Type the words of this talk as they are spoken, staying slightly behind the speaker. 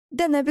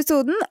Denne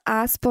episoden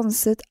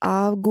sponset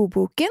av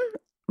Godboken,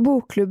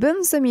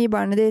 bokklubben som gir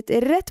barnet ditt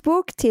rett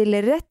bok til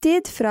rett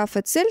tid fra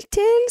fødsel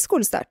til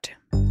skolestart.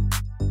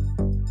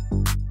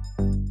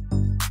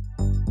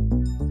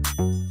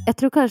 Jeg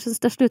tror kanskje den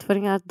største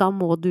utfordringen at da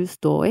må du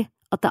stå i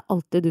at det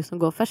alltid du som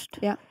går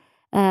først. Ja.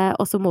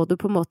 Og så må du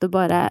på en måte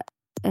bare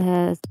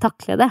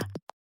takle det.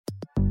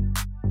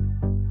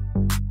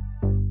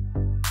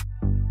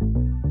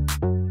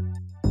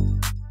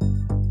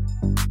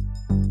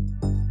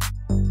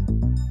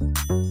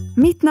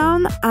 Mitt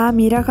navn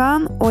Mira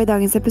Khan, og i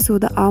dagens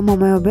episode av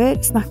Mamma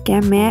jobber snakker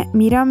jeg med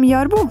Miriam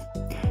Jarbo.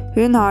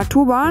 Hun har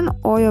 2 barn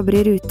og jobber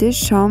i Ruter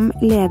som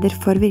leder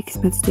for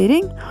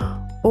virksomhetsstyring.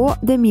 Og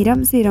det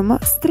Miriam sier om å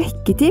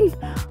strekke til,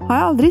 har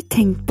jeg aldri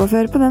tenkt på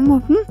før på den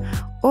måten.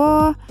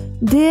 Og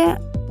det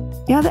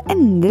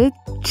endret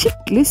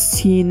skikkelig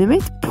synet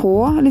mitt på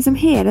liksom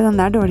hele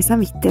den der dårlige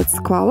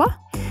samvittighetskvala.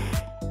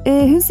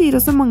 Hun sier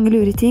også mange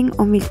lure ting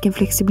om hvilken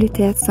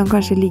fleksibilitet som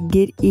kanskje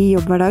ligger i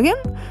jobbhverdagen,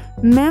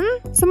 men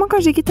som man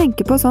kanskje ikke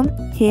tenker på sånn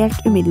helt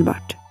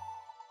umiddelbart.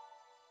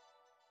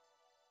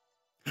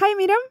 Hei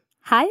Miriam!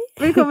 Hei!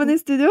 Velkommen i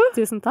studio!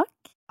 Tusen takk!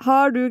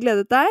 Har du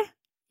gledet deg?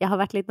 Jeg har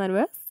vært litt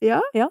nervøs.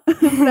 Ja?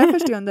 For det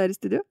første gang du i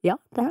studio? Ja,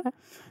 det er.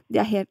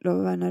 Det helt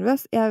lov å være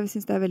nervøs. Jeg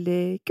synes det veldig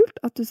kult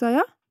at du sa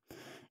ja.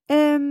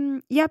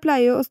 Jeg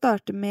pleier jo å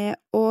starte med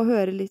å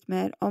høre litt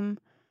mer om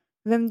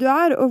hvem du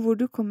og hvor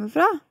du kommer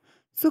fra.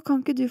 Så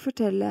kan ikke du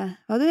fortelle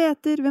hva du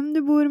heter, hvem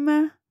du bor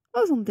med,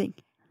 og sånne ting?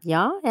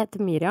 Ja, jeg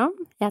heter Miriam.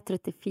 Jeg er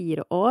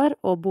 34 år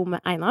og bor med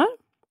Einar.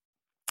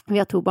 Vi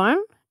har 2 barn.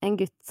 En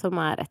gutt som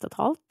 1,5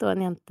 og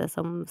en jente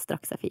som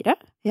straks 4.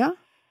 Ja.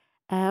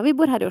 Vi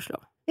bor her i Oslo.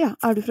 Ja,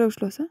 du fra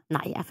Oslo også?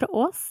 Nei, jeg fra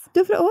Ås.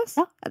 Du fra Ås?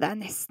 Ja. Det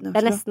nesten Oslo.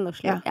 Det nesten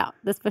Oslo, ja.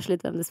 Det spørs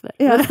litt hvem du spør.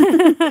 Ja,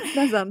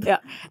 det sant.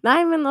 Ja. Nei,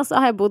 men også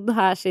har jeg bodd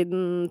her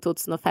siden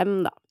 2005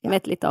 da,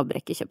 med et litt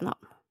avbrekk i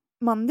København.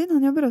 Mannen din,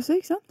 han jobber også,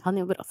 ikke sant? Han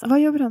jobber også. Hva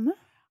jobber han med?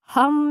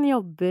 Han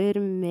jobber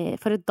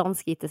for et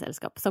dansk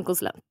IT-selskap, som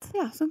konsulent.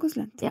 Ja, som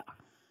konsulent. Ja.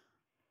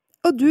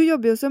 Og du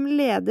jobber jo som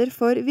leder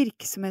for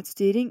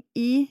virksomhetsstyring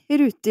i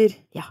Ruter.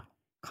 Ja.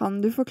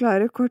 Kan du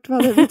forklare kort hva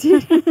det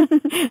betyr?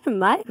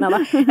 Nei da.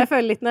 Jeg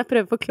føler litt når jeg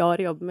prøver å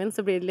forklare jobben min, så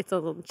blir det litt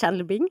sånn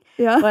Channel Bing.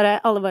 Ja.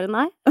 Alle bare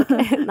nei.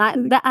 Okay. Nei,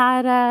 det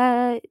er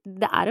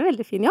en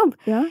veldig fin jobb.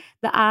 Ja.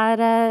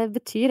 Det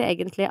betyr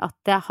egentlig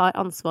at jeg har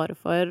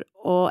ansvaret for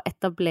å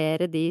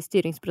etablere de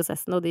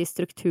styringsprosessene og de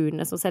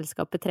strukturene som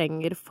selskapet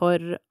trenger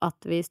for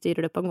at vi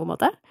styrer det på en god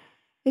måte.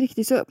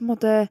 Riktig, så på en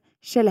måte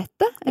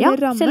skjelettet? Ja,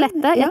 rammen?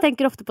 skjelettet. Ja. Jeg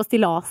tenker ofte på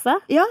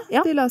stillaset. Ja,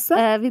 stillaset.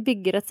 Vi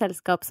bygger et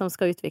selskap som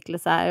skal utvikle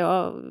seg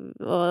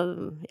og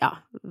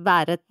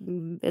være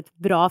et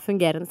bra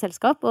fungerende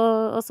selskap,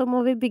 og så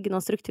må vi bygge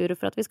noen strukturer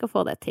for at vi skal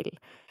få det til.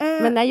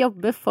 Men jeg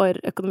jobber for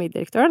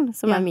økonomidirektøren,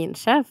 som min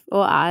sjef,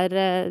 og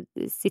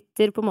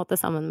sitter på en måte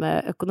sammen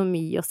med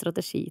økonomi- og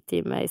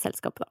strategiteamet i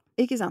selskapet.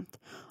 Da. Ikke sant.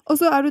 Og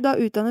så du da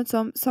utdannet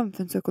som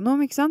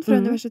samfunnsøkonom, ikke sant?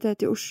 Fra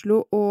Universitetet i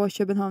Oslo og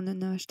København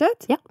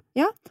Universitet. Ja.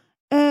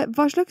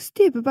 Hva slags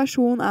type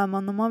person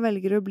man når man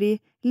velger å bli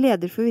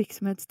leder for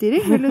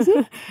virksomhetsstyring, vil du si?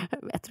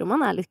 Jeg tror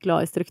man litt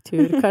glad i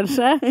struktur,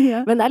 kanskje.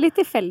 Ja. Men det litt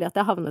tilfeldig at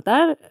jeg havnet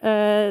der.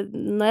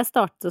 Når jeg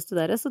startet å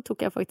studere, så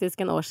tok jeg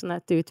faktisk en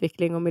årsenhet til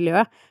utvikling og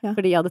miljø,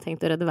 fordi jeg hadde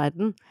tenkt å redde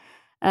verden.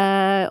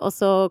 Og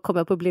så kom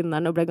jeg på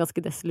Blindern og ble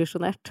ganske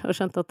desillusjonert, og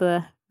skjønte at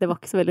det var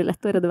ikke så veldig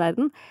lett å redde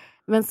verden.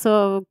 Men så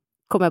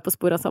kom jeg på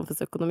sporet av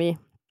samfunnsøkonomi,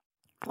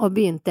 og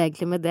begynte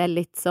egentlig med det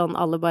litt sånn,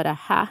 alle bare,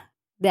 hæ?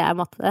 Det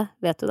matte,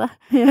 vet du det?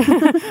 Ja.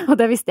 Og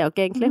det visste jeg jo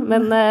ikke egentlig,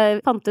 men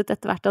fant ut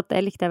etter hvert at det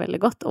likte jeg veldig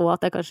godt, og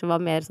at jeg kanskje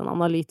var mer sånn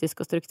analytisk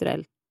og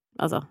strukturell,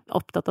 altså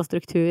opptatt av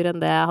struktur enn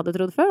det jeg hadde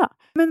trodd før,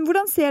 da. Men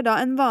hvordan ser da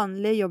en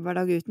vanlig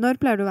jobbhverdag ut? Når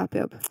pleier du å være på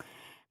jobb?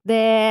 Det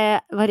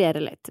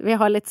varierer litt. Vi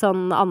har litt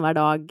sånn annenhver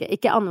dag,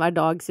 ikke annenhver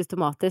dag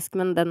systematisk,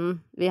 men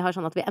vi har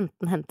sånn at vi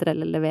enten henter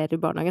eller leverer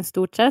i barnehagen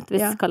stort sett,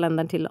 hvis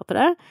kalenderen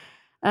tillater det.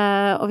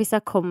 Og hvis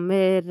jeg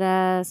kommer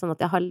sånn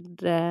at jeg har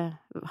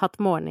hatt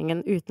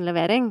morgenen uten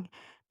levering,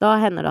 da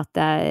hender det at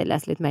jeg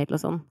leser litt mail og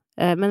sånn.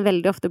 Men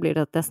veldig ofte blir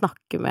det at jeg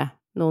snakker med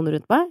noen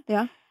rundt meg.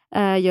 Ja.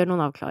 Gjør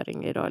noen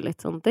avklaringer og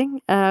litt sånne ting.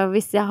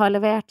 Hvis jeg har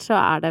levert,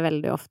 så det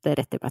veldig ofte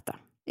rett i møte.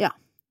 Ja.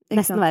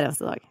 Nesten hver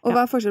eneste dag. Og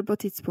hva forskjell på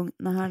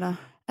tidspunktene her da?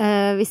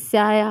 Hvis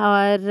jeg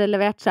har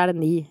levert, så det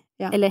 9.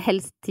 Ja. Eller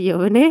helst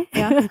 10:09.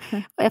 Ja.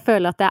 Og jeg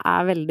føler at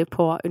jeg veldig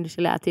på,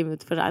 unnskyld, jeg 10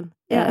 minutter for sein.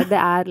 Ja.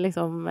 Det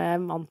liksom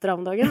mantra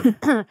om dagen.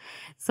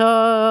 Så,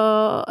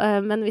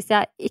 men hvis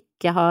jeg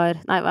ikke har,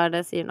 nei, hva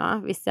det jeg sier nå?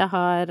 Hvis jeg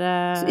har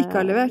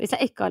levert? Hvis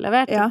jeg ikke har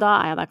levert, da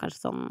jeg der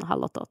kanskje sånn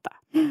 7:30-8.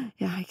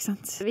 Ja, ikke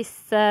sant. Hvis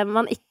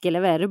man ikke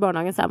leverer i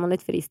barnehagen, så man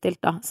litt fristilt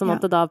da. Sånn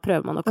at da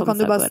prøver man å komme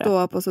seg på det. Da kan du bare stå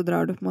opp, og så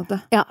drar du på en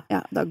måte. Ja.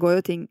 Da går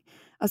jo ting.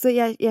 Altså,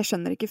 jeg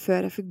skjønner ikke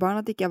før jeg fikk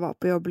barn at ikke jeg var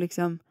på jobb,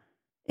 liksom.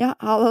 Ja,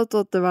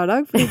 7:30 hver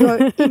dag, for du har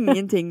jo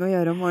ingenting å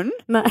gjøre om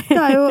morgenen. Nei.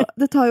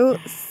 Det tar jo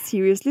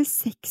seriously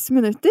 6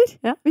 minutter,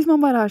 hvis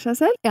man bare har seg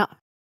selv. Ja.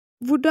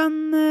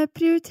 Hvordan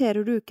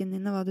prioriterer du uken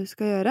din og hva du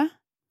skal gjøre?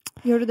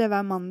 Gjør du det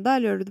hver mandag,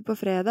 eller gjør du det på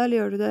fredag, eller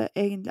gjør du det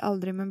egentlig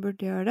aldri, men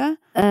burde gjøre det?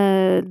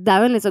 Det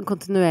jo en litt sånn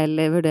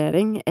kontinuerlig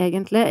vurdering,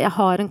 egentlig. Jeg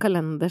har en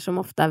kalender som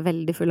ofte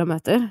veldig full av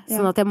møter,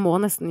 sånn at jeg må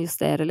nesten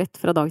justere litt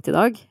fra dag til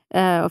dag,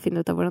 og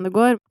finne ut av hvordan det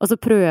går. Og så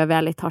prøver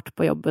jeg litt hardt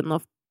på jobben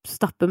og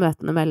stappe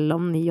møtene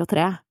mellom 9 og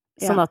 3.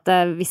 Sånn at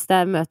hvis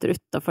jeg møter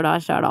utenfor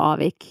der, så det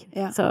avvik.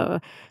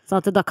 Sånn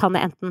at da kan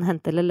jeg enten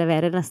hente eller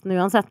levere nesten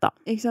uansett, da.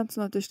 Ikke sant?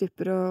 Sånn at du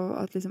slipper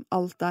at liksom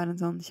alt en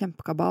sånn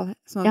kjempekabal.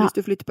 Sånn at hvis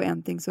du flytter på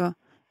en ting, så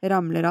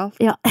ramler alt.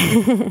 Ja.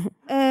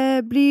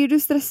 Blir du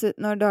stresset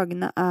når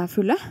dagene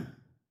fulle?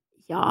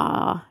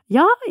 Ja,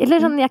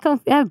 eller sånn,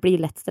 jeg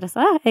blir lett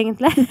stresset,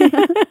 egentlig.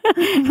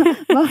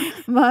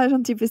 Hva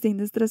sånn typisk ting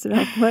du stresser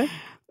deg for?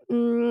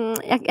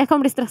 Jeg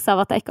kan bli stresset av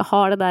at jeg ikke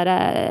har det der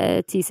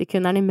 10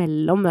 sekunderne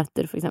imellom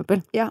møter, for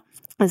eksempel. Ja.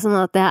 Sånn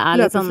at det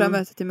litt sånn... Løper fra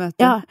møte til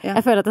møte. Ja,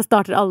 jeg føler at jeg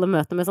starter alle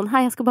møter med sånn,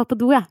 hei, jeg skal bare på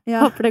do, jeg.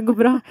 Håper det går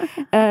bra.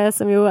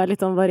 Som jo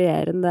litt sånn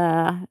varierende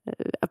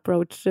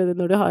approach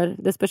når du har,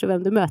 det spørs jo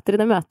hvem du møter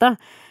i det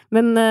møtet.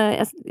 Men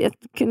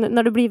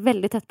når det blir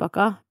veldig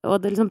tettpakka,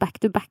 og det liksom back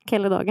to back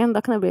hele dagen,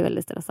 da kan jeg bli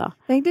veldig stresset.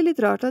 Det egentlig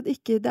litt rart at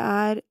ikke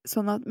det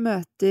sånn at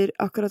møter,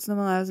 akkurat som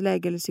når man hos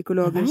lege eller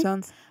psykolog eller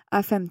sånn,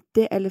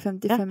 50 eller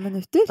 55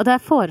 minutter. Og det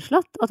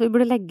foreslått at vi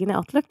burde legge ned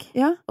Outlook,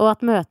 og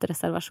at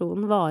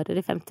møtereservasjonen varer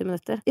i 50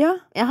 minutter. Ja.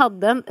 Jeg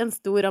hadde en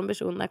stor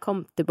ambisjon når jeg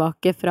kom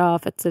tilbake fra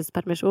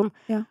fødselspermisjon,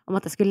 om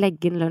at jeg skulle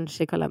legge inn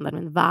lunsj i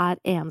kalenderen min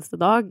hver eneste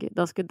dag.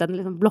 Da skulle den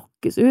liksom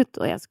blokkes ut,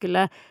 og jeg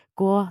skulle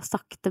gå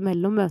sakte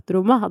mellom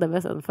møterommet, hadde jeg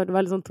bestemt for. Det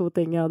var liksom 2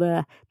 ting jeg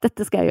hadde,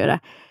 dette skal jeg gjøre.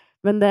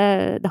 Men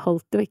det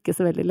holdt jo ikke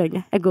så veldig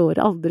lenge. Jeg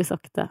går aldri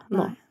sakte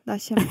nå. Nei, det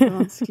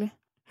kjempevanskelig.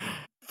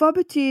 Hva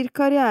betyr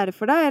karriere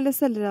for deg, eller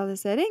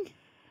selvrealisering?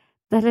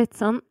 Det litt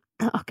sånn,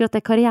 akkurat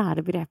det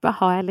karrierebegrepet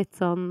har jeg litt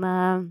sånn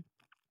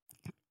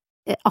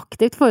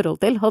aktivt forhold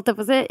til, holdt jeg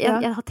på å si.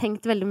 Jeg har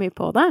tenkt veldig mye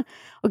på det,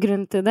 og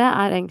grunnen til det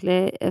egentlig,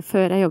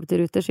 før jeg jobbet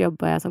i Ruter, så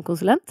jobbet jeg som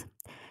konsulent.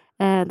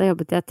 Da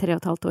jobbet jeg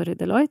 3,5 år i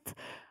Deloitte,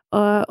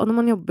 og når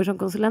man jobber som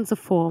konsulent, så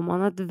får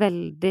man et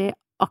veldig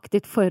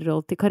aktivt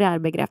forhold til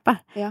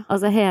karrierebegrepet.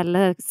 Altså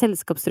hele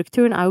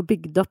selskapsstrukturen jo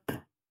bygd opp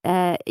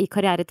i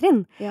karrieretrinn.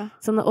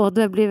 Og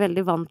du blir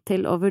veldig vant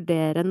til å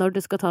vurdere når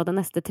du skal ta det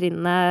neste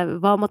trinnet,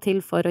 hva må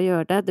til for å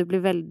gjøre det. Du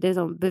blir veldig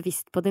sånn,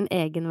 bevisst på din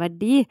egen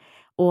verdi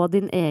og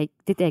ditt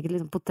eget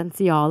liksom,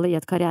 potensial i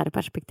et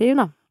karriereperspektiv.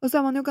 Da. Og så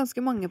man jo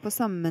ganske mange på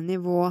samme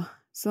nivå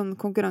sånn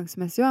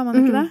konkurransemessig, man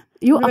ikke det?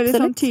 Jo, det absolutt.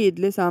 Veldig sånn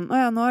tydelig sånn,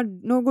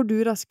 nå går du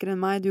raskere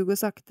enn meg, du går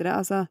saktere,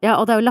 altså. Ja,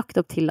 og det jo lagt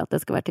opp til at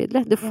det skal være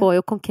tydelig. Du får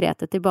jo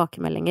konkrete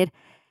tilbakemeldinger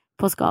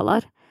på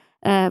skalaer.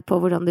 På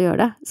hvordan du gjør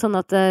det. Sånn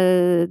at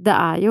det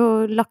jo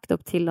lagt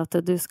opp til at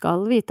du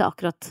skal vite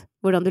akkurat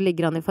hvordan du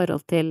ligger an i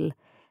forhold til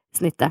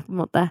snittet, på en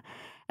måte.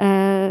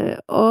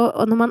 Og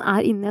når man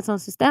inne i et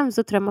sånt system,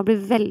 så tror jeg man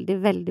blir veldig,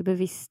 veldig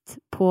bevisst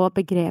på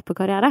begrepet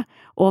karriere,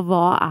 og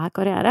hva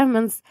karriere,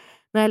 mens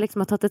når jeg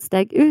liksom har tatt et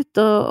steg ut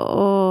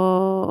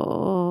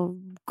og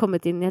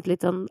kommet inn i et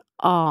litt sånn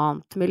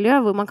annet miljø,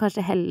 hvor man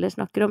kanskje heller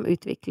snakker om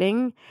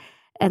utvikling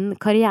en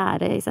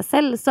karriere i seg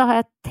selv, så har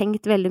jeg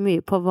tenkt veldig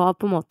mye på hva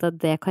på en måte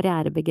det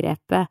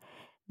karrierebegrepet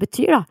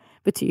betyr, da.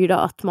 Betyr det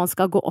at man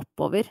skal gå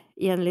oppover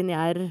i en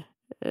lineær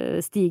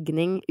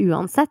stigning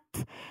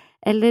uansett?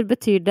 Eller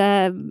betyr det,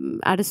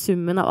 det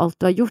summen av alt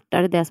du har gjort?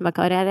 Det det som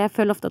karriere? Jeg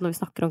føler ofte at når vi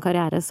snakker om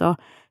karriere, så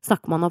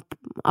snakker man opp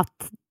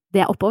at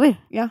det oppover.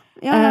 Ja,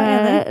 jeg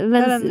enig.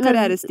 Det den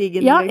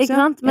karrierestigen. Ja, ikke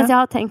sant? Mens jeg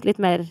har tenkt litt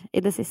mer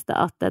i det siste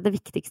at det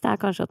viktigste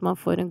kanskje at man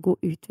får en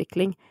god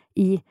utvikling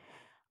i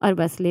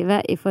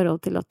arbeidslivet i forhold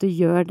til at du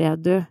gjør det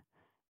du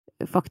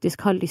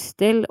faktisk har lyst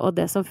til, og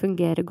det som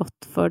fungerer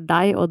godt for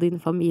deg og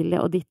din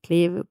familie og ditt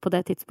liv på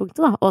det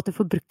tidspunktet, da, og at du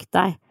får brukt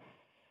deg.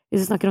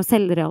 Hvis du snakker om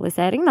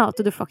selvrealisering, da, at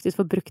du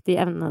faktisk får brukt de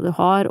evnene du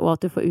har, og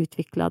at du får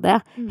utviklet det,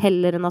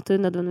 heller enn at du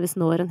nødvendigvis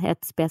når en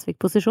helt spesifikk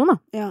posisjon. Da.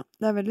 Ja,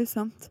 det veldig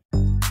sant.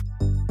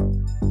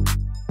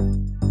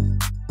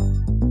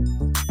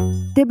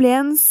 Det ble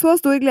en så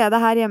stor glede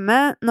her hjemme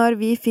når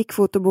vi fikk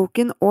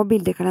fotoboken og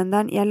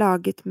bildekalenderen jeg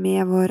laget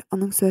med vår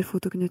annonsør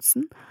Foto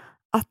Knudsen,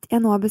 at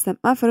jeg nå har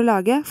bestemt meg for å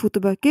lage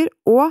fotobøker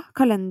og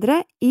kalendere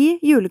i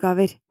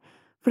julegaver.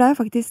 For det jo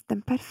faktisk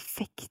den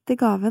perfekte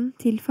gaven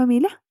til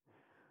familie.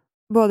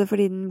 Både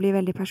fordi den blir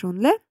veldig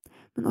personlig,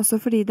 men også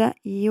fordi det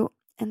gir jo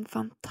en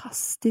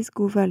fantastisk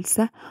god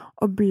følelse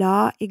å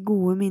bla i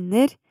gode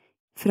minner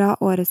fra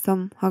året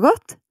som har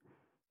gått.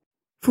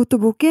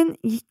 Fotoboken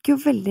gikk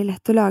jo veldig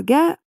lett å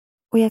lage,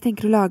 og jeg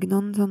tenker å lage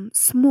noen sånn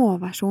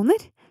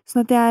småversjoner,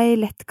 sånn at jeg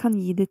lett kan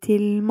gi det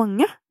til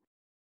mange.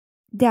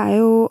 Det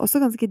jo også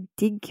ganske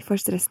digg for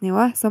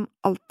stressnivået, som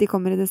alltid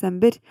kommer i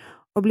desember,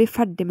 og blir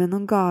ferdig med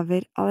noen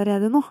gaver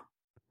allerede nå.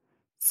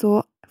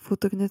 Så,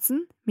 Foto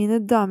Knudsen, mine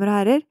damer og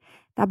herrer,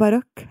 det bare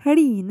å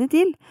kline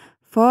til,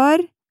 for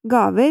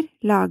gaver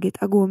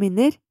laget av gode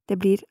minner, det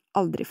blir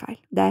aldri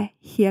feil. Det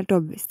jeg helt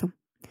overbevist om.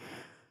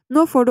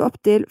 Nå får du opp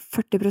til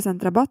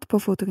 40% rabatt på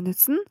Foto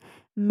Knudsen,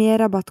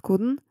 med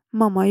rabattkoden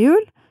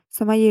MAMMAJUL,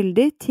 som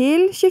gyldig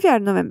til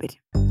 24. november.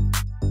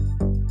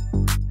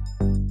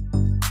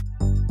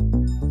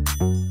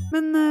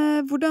 Men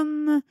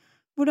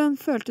hvordan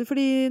følte du,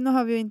 fordi nå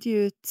har vi jo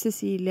intervjuet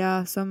Cecilia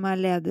som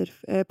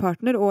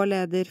lederpartner og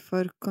leder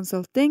for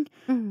consulting,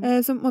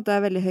 som på en måte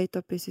veldig høyt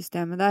oppe i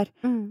systemet der.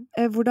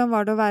 Hvordan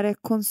var det å være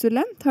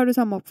konsulent? Har du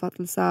samme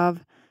oppfattelse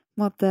av på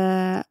en måte,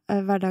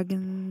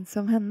 hverdagen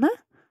som henne?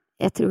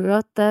 Jeg tror jo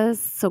at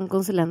som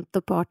konsulent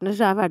og partner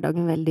så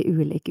hverdagen veldig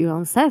ulik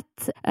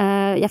uansett.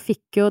 Jeg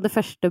fikk jo det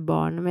første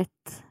barnet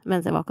mitt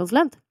mens jeg var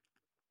konsulent.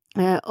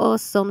 Og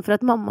sånn fra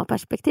et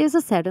mammaperspektiv så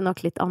ser det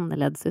nok litt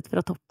annerledes ut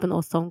fra toppen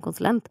og som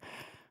konsulent.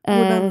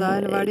 Hvordan da?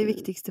 Eller hva de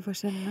viktigste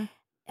forskjellene?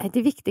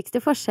 De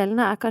viktigste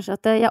forskjellene kanskje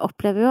at jeg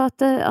opplever jo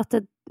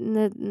at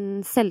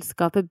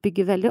selskapet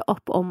bygger veldig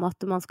opp om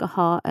at man skal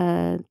ha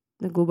en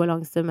god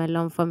balanse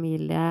mellom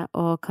familie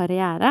og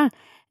karriere.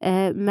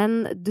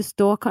 Men du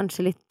står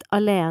kanskje litt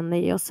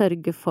alene i å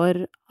sørge for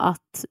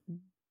at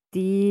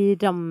de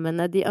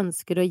rammene de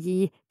ønsker å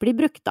gi blir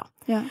brukt, da.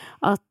 Ja.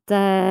 At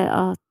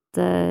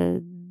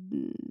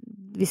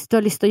hvis du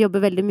har lyst til å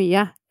jobbe veldig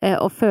mye,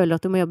 og føler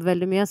at du må jobbe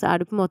veldig mye, så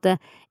det på en måte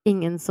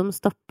ingen som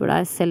stopper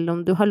deg selv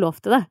om du har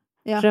lov til det.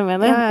 Ja.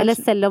 Eller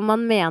selv om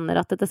man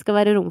mener at det skal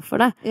være rom for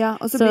det. Ja,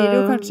 og så blir det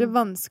jo kanskje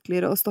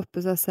vanskeligere å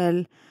stoppe seg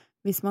selv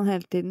hvis man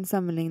hele tiden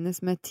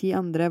sammenlignes med 10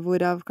 andre,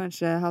 hvorav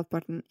kanskje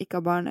halvparten ikke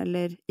har barn,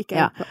 eller ikke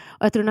på.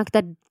 Og jeg tror nok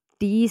det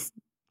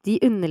de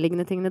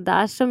underliggende tingene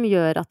der som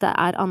gjør at det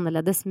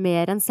annerledes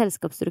mer enn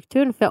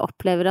selskapsstrukturen. For jeg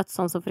opplever at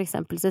sånn som for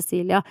eksempel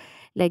Cecilia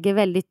legger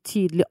veldig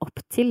tydelig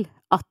opp til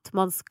at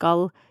man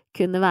skal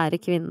kunne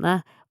være kvinne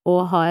og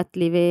ha et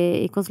liv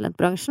i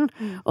konsulentbransjen.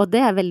 Og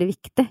det veldig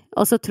viktig.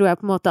 Og så tror jeg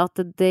på en måte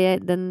at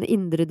den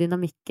indre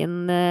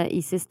dynamikken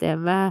i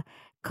systemet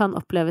kan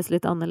oppleves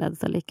litt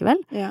annerledes allikevel.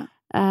 Ja.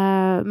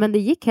 Men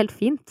det gikk helt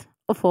fint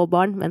å få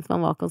barn mens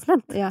man var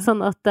konsulent. Ja.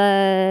 Sånn at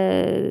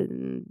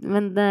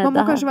man må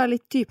kanskje være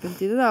litt typen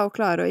til det da, og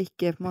klare å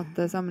ikke på en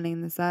måte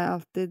sammenligne seg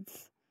alltid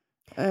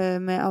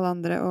med alle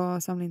andre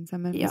og sammenligne seg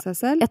med seg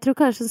selv. Jeg tror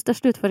kanskje den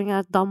største utfordringen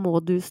at da må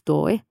du stå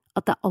i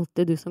at det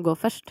alltid du som går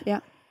først.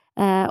 Ja.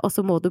 Og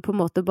så må du på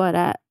en måte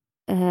bare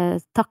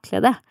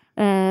takle det.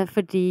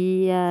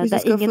 Fordi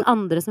det ingen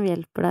andre som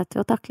hjelper deg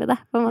til å takle det,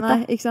 på en måte.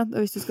 Nei, ikke sant?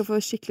 Og hvis du skal få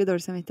skikkelig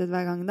dårlig samvittighet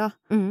hver gang da,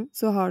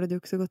 så har du det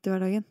jo ikke så godt i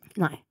hverdagen.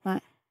 Nei.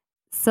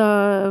 Så,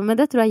 men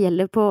det tror jeg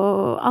gjelder på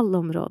alle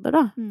områder,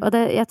 da. Og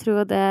jeg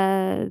tror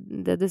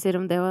det du sier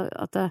om det,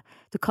 at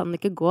du kan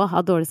ikke gå og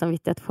ha dårlig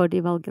samvittighet for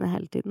de valgene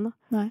hele tiden,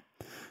 da. Nei.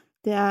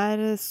 Det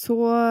så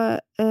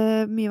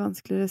mye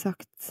vanskeligere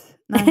sagt.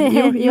 Nei,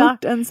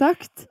 gjort enn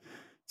sagt.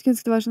 Skulle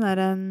ønske det var sånn her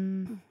en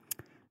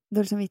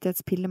dårlig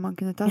samvittighetspille man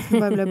kunne ta,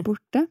 som bare ble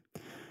borte.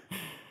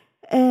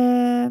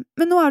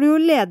 Men nå du jo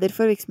leder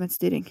for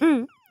virksomhetsstyring.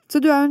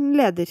 Så du jo en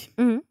leder.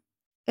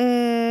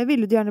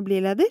 Ville du gjerne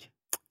bli leder?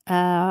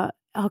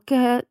 Jeg har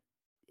ikke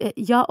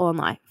ja og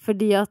nei.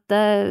 Fordi at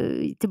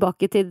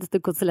tilbake til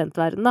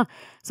konsulentverden da,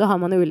 så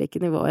har man jo ulike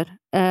nivåer.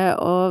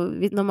 Og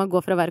når man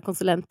går fra å være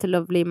konsulent til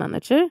å bli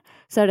manager,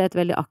 så det et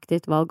veldig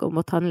aktivt valg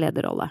om å ta en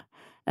lederrolle.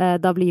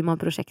 Da blir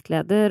man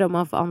prosjektleder, og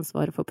man får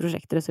ansvaret for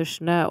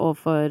prosjektressursene og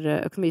for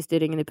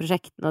økonomistyringen i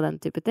prosjektene og den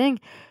type ting.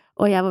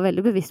 Og jeg var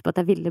veldig bevisst på at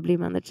jeg ville bli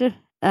manager.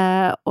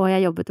 Og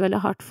jeg jobbet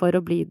veldig hardt for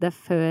å bli det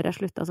før jeg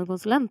sluttet som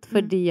konsulent,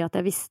 fordi at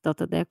jeg visste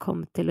at det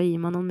kom til å gi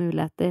meg noen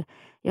muligheter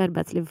i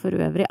arbeidslivet for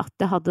øvrig, at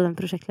jeg hadde den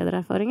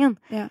prosjektledererfaringen.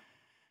 Ja.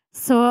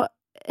 Så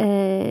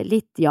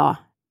litt ja.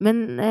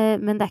 Men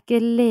det ikke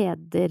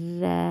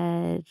lederrollen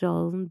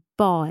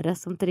bare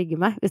som trigger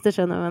meg, hvis du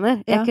skjønner hva jeg mener.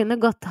 Ja. Jeg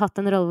kunne godt hatt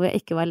en rolle hvor jeg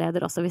ikke var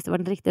leder også, hvis det var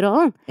den riktige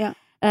rollen. Ja.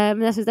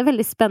 Men jeg synes det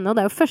veldig spennende, og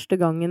det jo første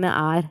gangen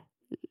jeg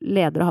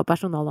leder og har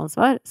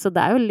personalansvar, så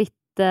det jo litt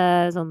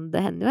sånn, det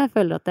hender jo, jeg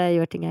føler at jeg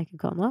gjør ting jeg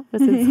ikke kan nå, for å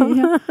si det sånn.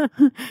 Ja.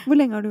 Hvor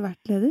lenge har du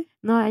vært leder?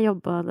 Nå har jeg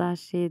jobbet der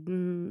siden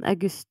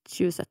august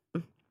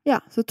 2017. Ja,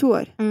 så 2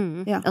 år.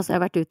 Ja. Og så har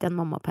jeg vært ute i en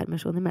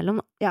mammapermisjon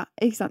imellom. Ja,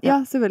 ikke sant? Ja,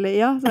 selvfølgelig.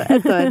 Ja, så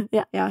 1 år.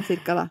 Ja,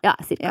 cirka da. Ja,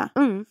 cirka.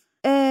 Ja.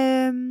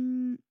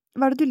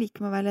 Hva det du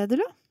liker med å være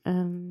leder da?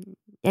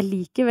 Jeg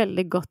liker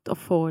veldig godt å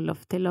få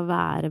lov til å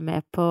være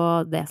med på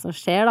det som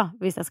skjer da,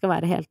 hvis jeg skal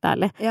være helt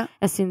ærlig. Ja.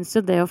 Jeg synes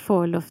jo det å få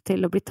lov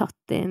til å bli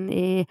tatt inn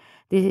i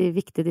de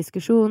viktige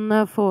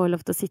diskusjonene, få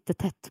lov til å sitte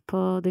tett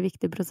på de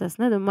viktige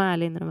prosessene, det må jeg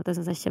ærlig innrømme at jeg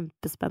synes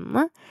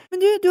kjempespennende.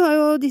 Men du har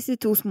jo disse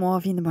 2 små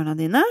fine barna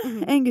dine,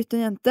 en gutt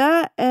og en jente,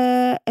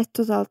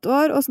 1,5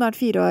 år og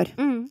snart 4 år.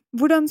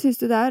 Hvordan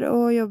synes du det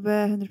å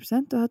jobbe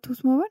 100% og ha 2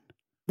 små barn?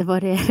 Det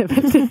varierer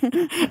veldig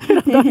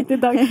fra dag til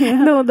dag.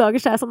 Noen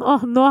dager så jeg sånn,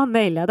 nå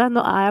nailer jeg det.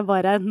 Nå jeg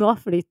bare, nå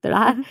flyter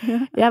det her.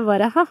 Jeg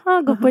bare,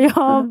 gå på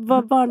jobb,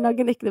 og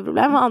barnehagen, ikke noe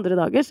problem. Og andre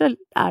dager så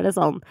det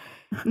sånn,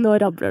 nå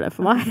rabler det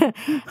for meg.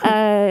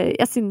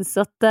 Jeg synes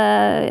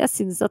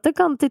at det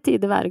kan til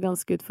tider være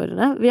ganske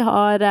utfordrende. Vi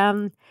har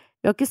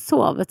ikke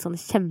sovet sånn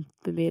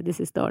kjempemye de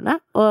siste årene,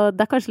 og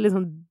det kanskje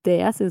liksom det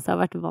jeg synes har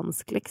vært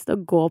vanskeligst,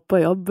 å gå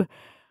på jobb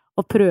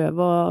og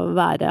prøve å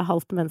være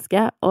halvt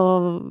menneske,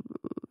 og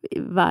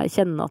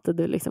kjenne at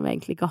du liksom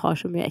egentlig ikke har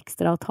så mye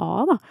ekstra å ta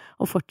av, da,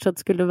 og fortsatt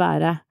skulle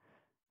være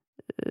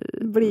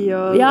bli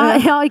og ja,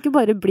 ikke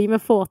bare bli,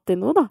 men få til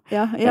noe, da.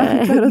 Ja,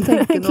 klare å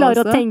tenke noe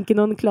klare å tenke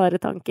noen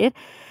klare tanker.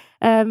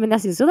 Men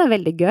jeg synes jo det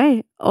veldig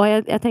gøy, og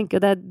jeg tenker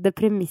jo det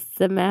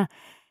premisset med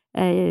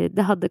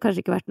det hadde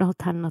kanskje ikke vært noe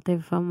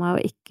alternativ for meg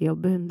å ikke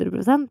jobbe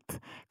 100%.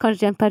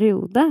 Kanskje i en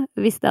periode,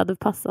 hvis det hadde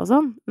passet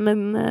sånn.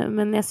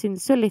 Men jeg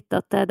synes jo litt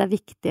at det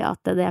viktig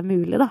at det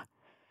mulig, da.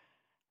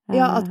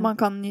 Ja, at man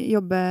kan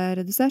jobbe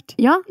redusert?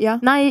 Ja.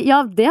 Nei,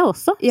 ja, det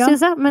også,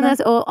 synes jeg. Men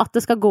og at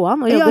det skal gå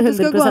an å jobbe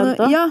 100%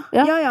 også.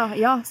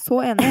 Ja,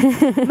 så enig.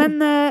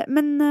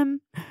 Men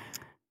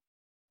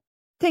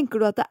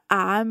tenker du at det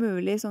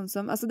mulig sånn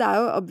som... Altså, det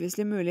jo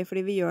obviously mulig,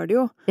 fordi vi gjør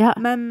det jo. Ja.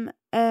 Men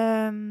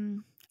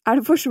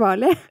det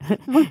forsvarlig?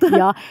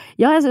 Ja,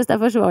 jeg synes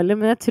det forsvarlig,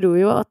 men jeg tror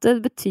jo at det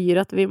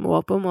betyr at vi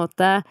må på en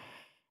måte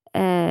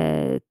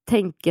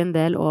tenke en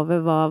del over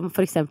hva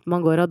for eksempel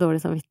man går og har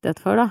dårlig samvittighet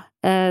for, da.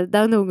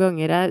 Det jo noen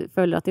ganger jeg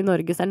føler at i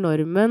Norge så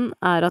normen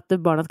at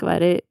barna skal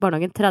være i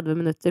barnehagen 30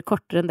 minutter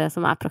kortere enn det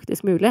som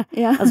praktisk mulig.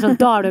 Ja. Altså sånn,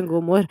 da du en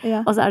god mor.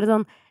 Ja. Og så det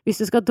sånn, hvis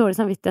du skal ha dårlig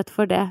samvittighet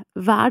for det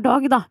hver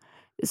dag, da,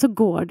 så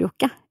går det jo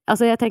ikke.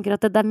 Altså jeg tenker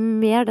at det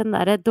mer den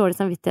der dårlige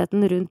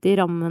samvittigheten rundt de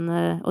rammene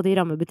og de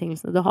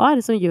rammebetingelsene du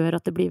har, som gjør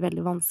at det blir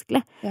veldig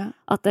vanskelig. Ja.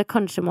 At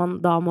kanskje man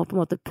da må på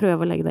en måte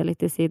prøve å legge det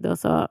litt til side, og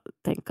så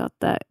tenke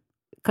at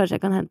kanskje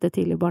jeg kan hente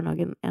tidlig i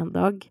barnehagen en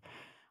dag,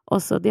 og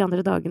så de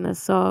andre dagene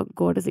så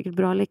går det sikkert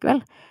bra likevel.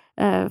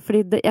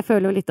 Fordi jeg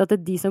føler jo litt at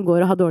de som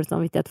går og har dårlig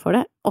samvittighet for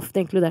det,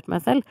 ofte inkludert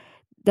meg selv,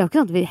 det jo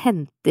ikke sånn at vi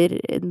henter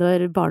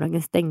når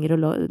barnehagen stenger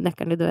og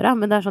nøkkelen i døra,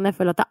 men det sånn jeg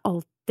føler at det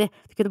alltid,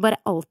 du kunne bare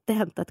alltid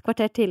hente et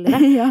kvarter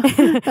tidligere. Ja,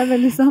 det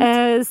veldig sant.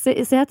 Så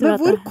jeg tror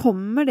men hvor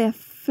kommer det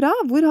fra?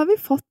 Hvor har vi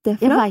fått det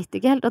fra? Jeg vet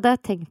ikke helt, og det har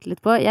jeg tenkt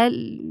litt på.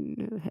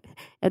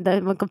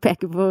 Man kan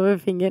peke på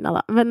fingeren,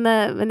 da.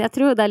 Men jeg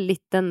tror det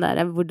litt den der,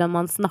 hvordan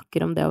man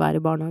snakker om det å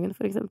være i barnehagen,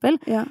 for eksempel.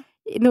 Ja.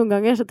 Noen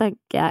ganger så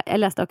tenker jeg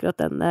leste akkurat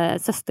den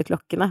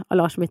Søsterklokkene av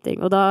Lars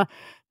Mytting, og da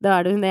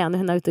det hun ene,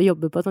 hun ute og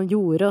jobber på et sånt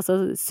jorde, og så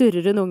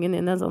surrer hun ungen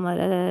inn i en sånn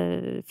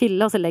der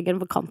fille, og så legger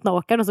hun på kanten av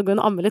åkeren, og så går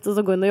hun og ammer litt, og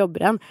så går hun og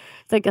jobber igjen.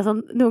 Så tenker jeg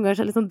sånn, noen ganger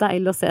så det litt sånn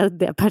deilig å se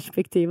det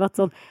perspektivet,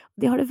 at sånn,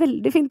 de har det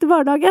veldig fint i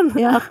barnehagen.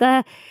 Ja. At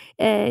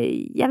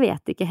jeg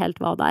vet ikke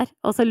helt hva det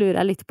og så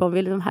lurer jeg litt på om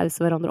vi liksom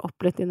hauser hverandre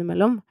opp litt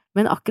innimellom.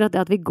 Men akkurat det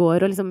at vi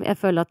går og liksom, jeg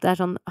føler at det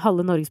sånn,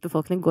 halve Norges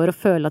befolkning går og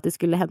føler at de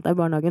skulle hente i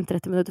barnehagen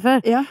 30 minutter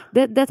før. Ja.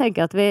 Det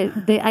tenker jeg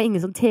at det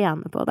ingen som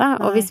tjener på det.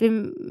 Og hvis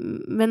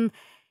men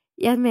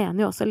jeg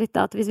mener jo også litt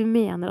at hvis vi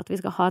mener at vi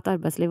skal ha et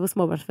arbeidsliv hvor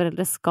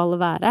småbarnsforeldre skal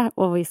være,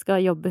 og vi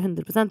skal jobbe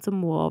 100%, så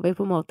må vi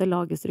på en måte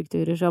lage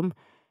strukturer som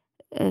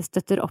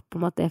støtter opp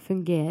om at det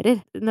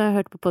fungerer. Når jeg har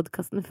hørt på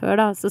podcasten før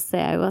da, så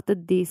ser jeg jo at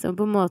det de som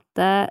på en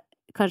måte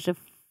kanskje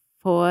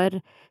får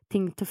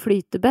ting til å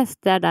flyte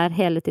best, det der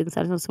hele tiden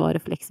så det sånn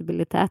svaret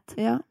fleksibilitet.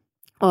 Ja.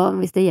 Og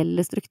hvis det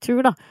gjelder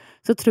struktur da,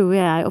 så tror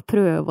jeg å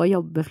prøve å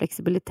jobbe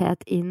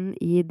fleksibilitet inn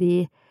i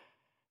de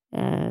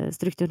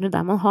strukturene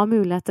der man har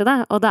mulighet til det.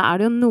 Og da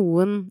det jo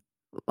noen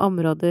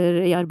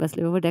områder i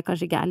arbeidslivet hvor det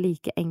kanskje ikke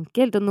like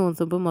enkelt, og noen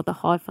som på en måte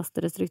har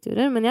fastere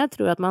strukturer, men jeg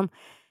tror at man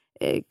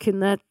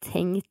kunne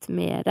tenkt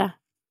mer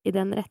i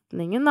den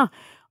retningen da.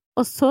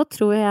 Og så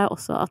tror jeg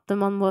også at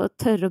man må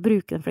tørre å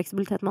bruke den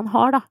fleksibiliteten man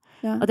har da.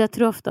 Ja. At jeg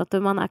tror ofte at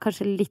man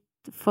kanskje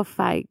litt for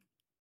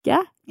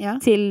feige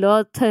til å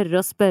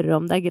tørre å spørre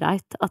om det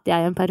greit at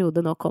jeg i en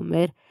periode nå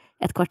kommer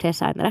et kvarter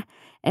senere.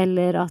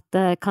 Eller at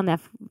kan jeg,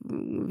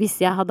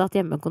 hvis jeg hadde hatt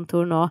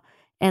hjemmekontor nå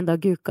en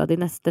dag i uka de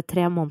neste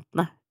 3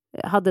 månedene,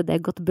 hadde det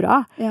gått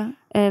bra? Ja.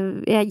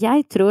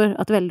 Jeg tror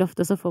at veldig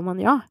ofte så får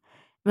man ja,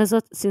 men så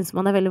synes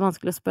man det veldig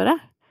vanskelig å spørre.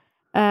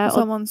 Og så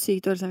har man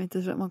sykt dårlig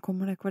samvittighet for at man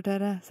kommer det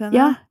kvarteret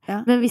senere.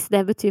 Ja, men hvis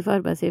det betyr for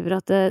arbeidsgiver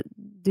at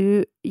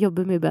du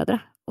jobber mye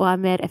bedre, og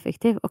mer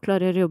effektiv, og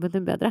klarer å gjøre jobben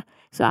din bedre,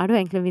 så det jo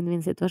egentlig en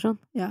win-win-situasjon.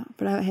 Ja,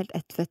 for det jo helt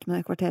ett fett med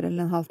det kvarteret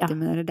eller en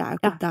halvtime, eller det jo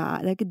ikke,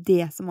 det jo ikke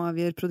det som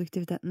avgjør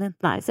produktiviteten din.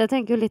 Nei, så jeg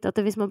tenker jo litt at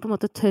hvis man på en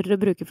måte tør å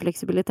bruke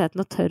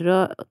fleksibiliteten, og tør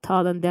å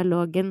ta den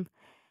dialogen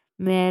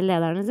med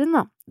lederne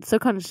sine, da, så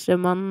kanskje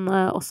man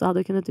også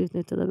hadde kunnet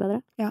utnytte det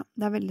bedre. Ja,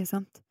 det veldig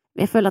sant.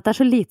 Jeg føler at det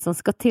så lite som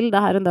skal til. Det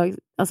her en dag,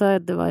 altså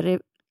det var i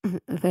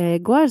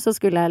går, så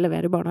skulle jeg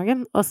levere i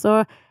barnehagen, og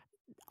så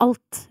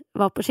alt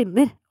var på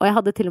skinner, og jeg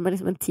hadde til og med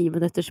liksom en 10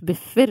 minutters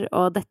buffer,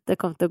 og dette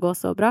kom til å gå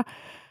så bra.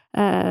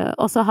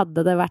 Og så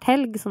hadde det vært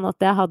helg, sånn at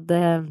jeg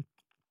hadde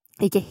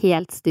ikke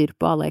helt styr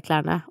på alle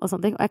klærne og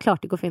sånne ting, og jeg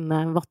klarte ikke å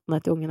finne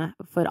vottene til ungene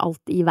for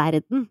alt i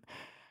verden.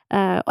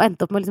 Og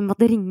endte opp med liksom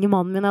måtte ringe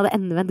mannen min, jeg hadde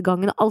endevendt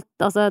gangen, og alt,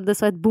 altså det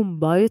så et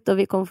bomba ut, og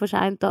vi kom for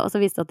sent, og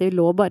så viste det at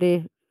de lå bare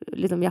i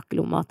liksom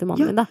jakkelomma til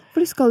mannen min da. Ja, for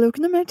det skal jo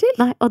ikke noe mer til.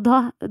 Nei, og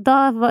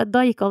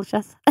da gikk all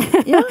skjess.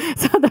 Ja.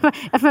 Så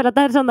jeg føler at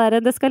det sånn der,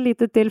 det skal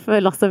lite til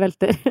før lasset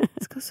velter.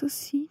 Det skal så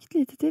sykt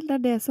lite til,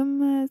 det det som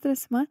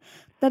stresser meg.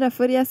 Det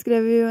derfor jeg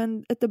skrev jo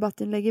et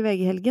debattinnlegg i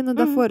VG-helgen,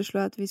 og da foreslo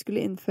jeg at vi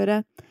skulle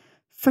innføre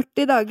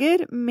 40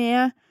 dager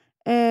med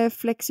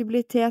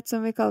fleksibilitet,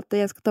 som vi kalte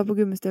jeg skal ta på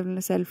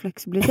gummistøvlene selv,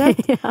 fleksibilitet.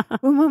 Ja.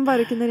 Hvor man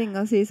bare kunne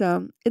ringe og si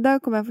sånn, i dag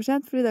kommer jeg for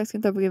sent, for i dag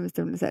skal jeg ta på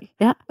gummistøvlene selv.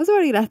 Ja. Og så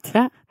var det greit.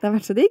 Ja. Det har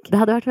vært så digg. Det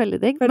hadde vært veldig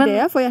digg. For det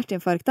jeg får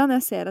hjerteinfarkt da, når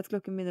jeg ser at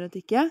klokken begynner å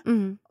tikke,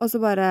 og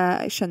så bare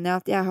skjønner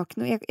jeg at jeg har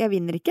ikke noe, jeg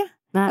vinner ikke.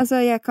 Nei.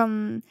 Altså,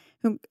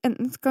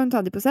 enten skal hun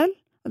ta de på selv,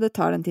 og det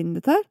tar den tiden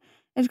det tar,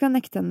 eller skal hun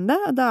nekte henne det,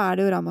 og da er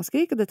det jo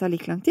ramaskrik, og det tar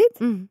like lang tid.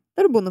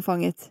 Da er du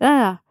bondefanget.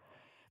 Ja.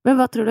 Men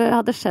hva tror du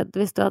hadde skjedd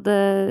hvis du hadde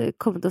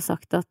kommet og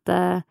sagt at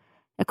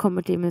jeg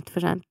kommer 10 minutter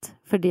for sent,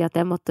 fordi at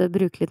jeg måtte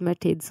bruke litt mer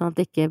tid, sånn at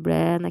det ikke ble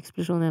en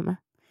eksplosjon hjemme?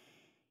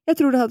 Jeg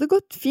tror det hadde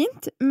gått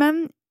fint,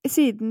 men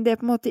siden det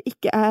på en måte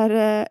ikke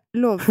er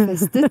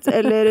lovfestet,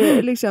 eller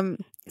liksom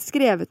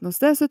skrevet noe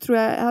sted, så tror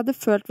jeg hadde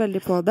følt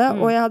veldig på det,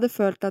 og jeg hadde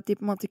følt at de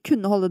på en måte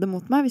kunne holde det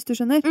mot meg, hvis du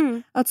skjønner.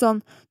 At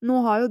sånn,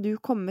 nå har jo du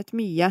kommet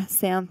mye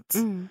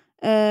sent,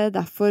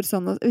 derfor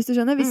sånn, hvis du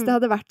skjønner, hvis det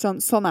hadde vært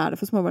sånn er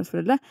det for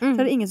småbarnsforeldre, så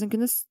er det ingen som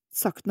kunne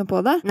sagt noe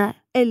på det,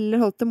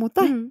 eller holdt det mot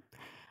deg.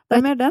 Det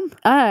er mer den.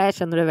 Ja, jeg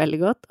skjønner det veldig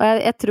godt. Og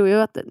jeg tror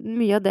jo at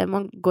mye av det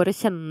man går og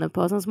kjenner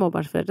på som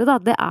småbarnsforeldre,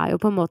 da, det er jo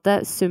på en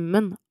måte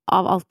summen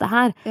av alt det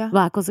her. Ja.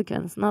 Hva er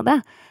konsekvensen av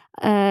det?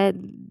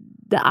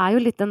 Det er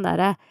jo litt den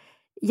derre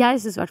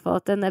jeg synes i hvert fall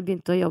at når jeg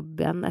begynte å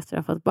jobbe igjen etter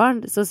å ha fått barn,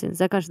 så synes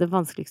jeg kanskje det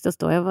vanskeligste å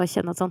stå i var å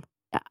kjenne at sånn,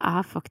 jeg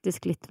er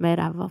faktisk litt mer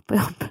ræva på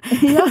jobb.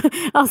 Ja.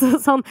 Altså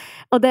sånn,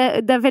 og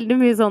det er veldig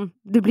mye sånn,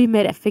 du blir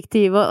mer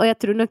effektiv, og jeg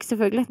tror nok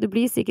selvfølgelig, du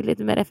blir sikkert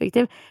litt mer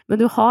effektiv, men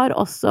du har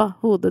også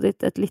hodet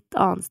ditt et litt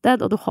annet sted,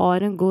 og du har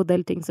en god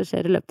del ting som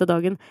skjer i løpet av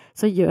dagen,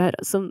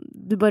 som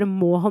du bare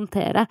må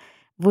håndtere,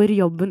 hvor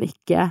jobben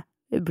ikke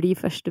blir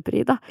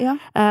førstepri, da. Ja.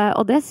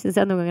 Og det synes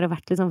jeg noen ganger har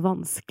vært litt sånn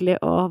vanskelig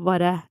å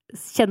bare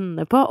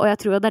kjenne på, og jeg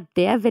tror at det er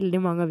det veldig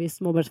mange av vi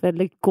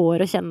småbarnsforeldre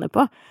går og kjenner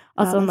på.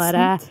 Altså ja, det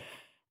er sant.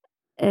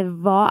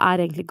 Hva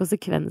er egentlig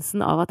konsekvensen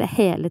av at jeg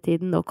hele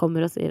tiden nå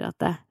kommer og sier at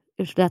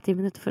unnskyld, jeg er 10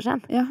 minutter for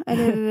sent? Ja,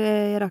 eller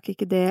jeg rakk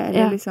ikke det,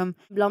 eller liksom...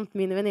 Blant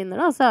mine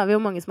venninner da, så er vi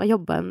jo mange som har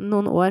jobbet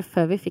noen år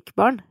før vi fikk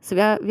barn, så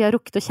vi har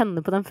rukket å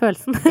kjenne på den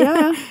følelsen.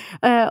 Ja.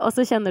 Og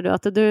så kjenner du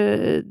at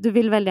du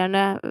vil veldig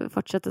gjerne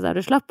fortsette der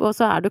du slapp, og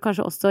så er du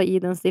kanskje også i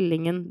den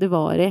stillingen du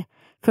var i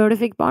før du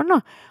fikk barn, da.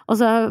 Og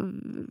så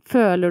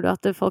føler du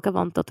at folk er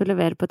vant til at du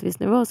leverer på et visst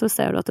nivå, og så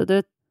ser du at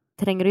du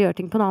trenger å gjøre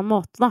ting på en annen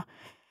måte, da.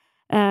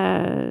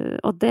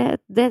 Og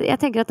jeg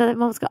tenker at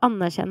man skal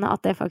anerkjenne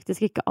at det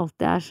faktisk ikke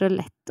alltid er så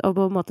lett å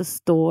på en måte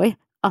stå i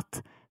at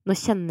nå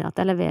kjenner jeg at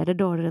jeg leverer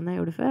dårligere enn jeg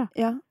gjorde før.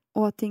 Ja,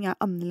 og at ting er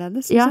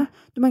annerledes. Ja.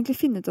 Du må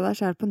egentlig finne ut av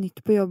deg selv på nytt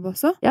på jobb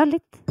også. Ja,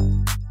 litt.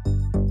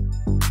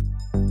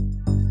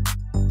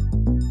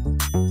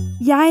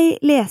 Jeg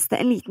leste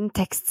en liten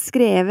tekst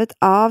skrevet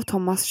av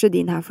Thomas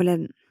Sjødin her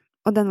forleden,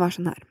 og den var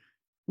sånn her.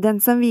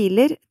 Den som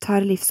hviler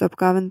tar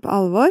livsoppgaven på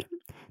alvor.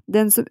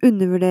 Den som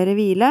undervurderer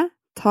hvile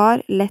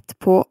tar lett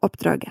på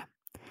oppdraget.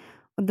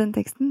 Og den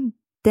teksten,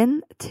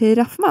 den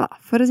traff meg da,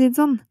 for å si det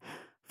sånn.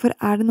 For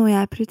er det noe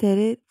jeg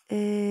prioriterer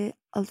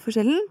alt for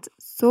sjeldent,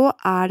 så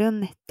er det jo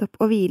nettopp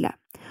å hvile.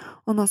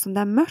 Og nå som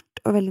det er mørkt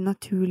og veldig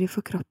naturlig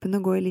for kroppen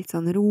å gå i litt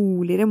sånn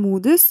roligere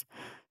modus,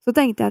 så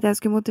tenkte jeg at jeg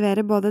skulle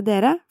motivere både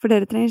dere, for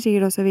dere trenger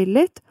sikkert også å hvile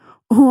litt,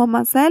 og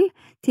meg selv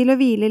til å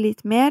hvile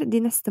litt mer de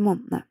neste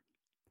månedene.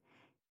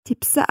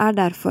 Tipset er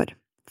derfor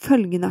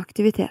følgende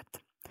aktivitet.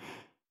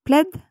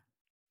 Pledd,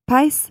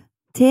 peis,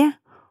 te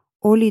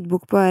og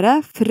lydbok på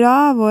øret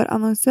fra vår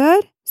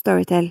annonsør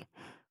Storytel.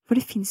 For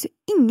det finnes jo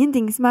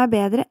ingenting som er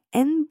bedre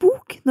enn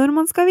bok når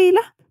man skal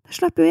hvile. Da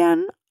slapper jo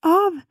hjernen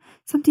av,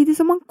 samtidig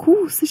som man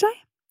koser seg.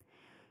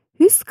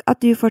 Husk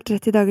at du får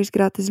 30 dagers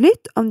gratis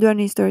lytt om du er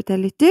ny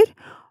Storytel-lytter,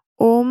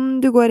 om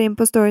du går inn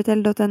på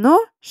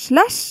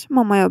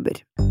storytel.no/mammajobber.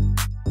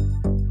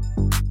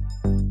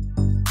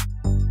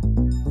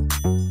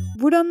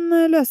 Hvordan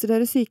løser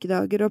dere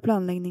sykedager og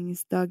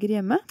planleggingsdager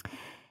hjemme?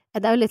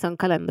 Det er jo litt sånn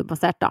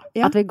kalenderbasert, da.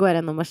 Ja. At vi går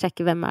gjennom og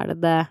sjekker hvem er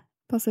det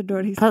passer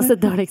dårligst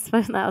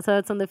for. Nei,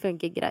 altså sånn det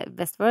funker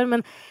best for.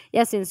 Men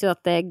jeg synes jo at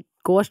det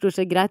går stort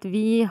sett greit.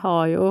 Vi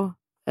har jo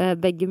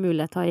begge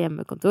mulighet til å ha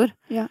hjemmekontor.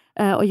 Ja.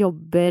 Og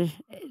jobber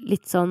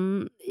litt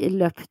sånn i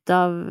løpet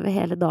av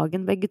hele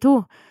dagen, begge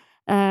to.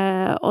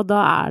 Og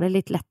da er det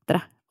litt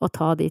lettere å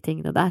ta de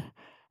tingene der.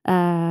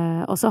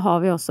 Og så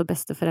har vi også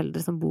besteforeldre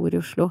som bor i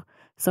Oslo,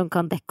 som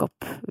kan dekke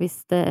opp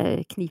hvis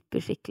det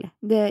kniper skikkelig.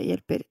 Det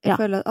hjelper. Jeg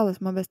føler at alle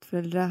som har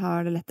besteforeldre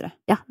har det lettere.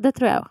 Ja, det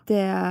tror jeg også.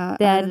 Det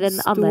er en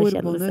stor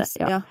bonus.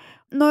 Ja.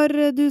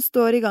 Når du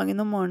står i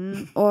gangen om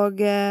morgenen, og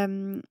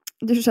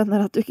du skjønner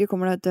at du ikke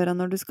kommer deg ut døra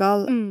når du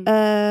skal,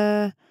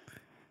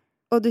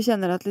 og du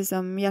kjenner at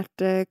liksom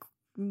hjertet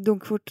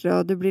dunker fortere,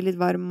 og du blir litt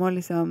varm, og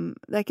liksom,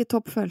 det er ikke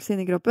topp følelse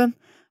inni kroppen.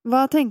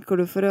 Hva tenker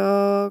du for å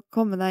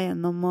komme deg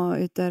gjennom og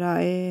ut døra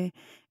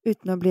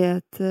uten å bli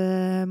et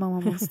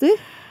mammamonster?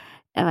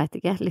 Jeg vet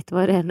ikke, litt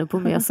varierende på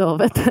mye jeg har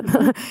sovet.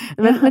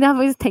 men jeg har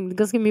faktisk tenkt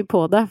ganske mye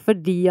på det,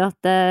 fordi at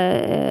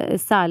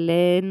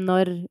særlig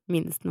når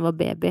minsten var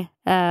baby,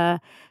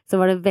 så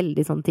var det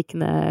veldig sånn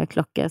tikkende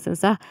klokke,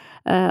 synes jeg.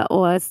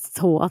 Og jeg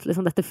så at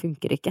liksom, dette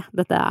funker ikke.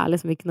 Dette er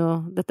liksom ikke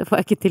noe, dette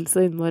får jeg ikke til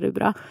så innmari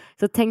bra.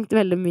 Så jeg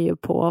tenkte veldig mye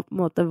på en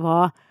måte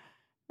hva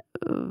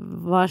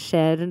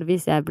skjer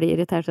hvis jeg blir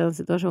irritert i den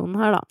situasjonen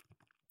her, da.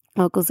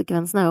 Og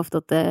konsekvensen er jo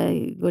ofte at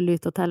det går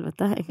lut og til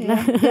helvete, egentlig.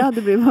 Ja,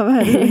 det blir bare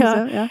verre,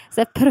 liksom. Ja.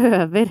 Så jeg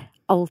prøver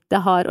alt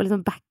jeg har å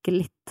liksom backe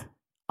litt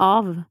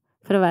av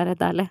for å være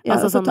helt ærlig. Ja,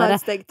 altså sånn ta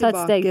et steg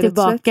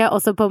tilbake,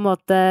 og så på en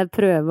måte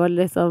prøve å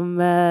liksom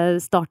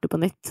starte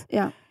på nytt.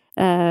 Ja.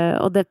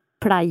 Og det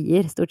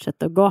pleier stort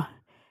sett å gå.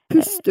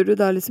 Puster du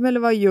da liksom,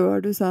 eller hva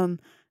gjør du sånn?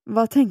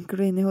 Hva tenker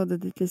du inn i hodet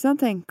ditt, liksom?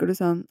 Tenker du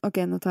sånn,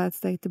 ok, nå tar jeg et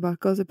steg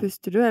tilbake, og så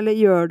puster du, eller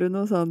gjør du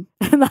noe sånn?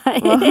 Nei.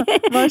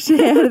 Hva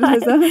skjer,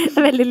 liksom? Det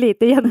er veldig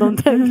lite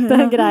gjennomtenkte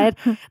greier.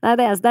 Nei,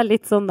 det eneste er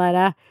litt sånn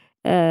der,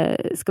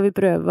 skal vi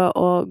prøve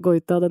å gå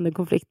ut av denne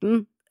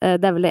konflikten?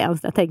 Det er vel det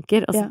eneste jeg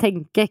tenker, og så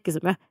tenker jeg ikke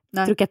så mye.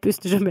 Jeg tror ikke jeg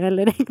puster så mye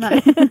heller, egentlig.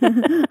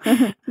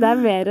 Det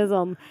er mer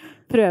sånn,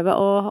 prøve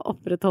å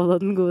opprettholde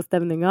den gode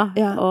stemninga,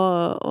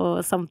 og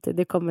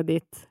samtidig komme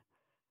dit.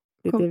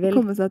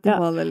 Komme seg til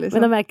målet, liksom.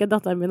 Men da merker jeg at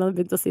datteren min hadde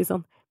begynt å si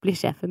sånn, blir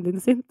sjefen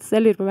din sint? Så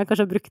jeg lurer på om jeg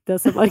kanskje har brukt det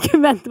som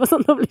argument på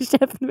sånn, nå blir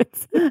sjefen min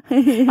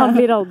sint. Han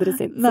blir aldri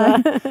sint.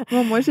 Nei,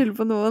 man må skylde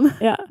på noen.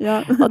 Ja.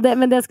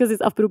 Men det skal sies,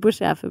 apropos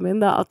sjefen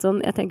min da, at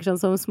sånn, jeg tenker sånn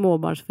som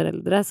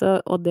småbarnsforeldre,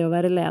 og det å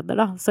være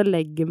leder da, så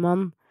legger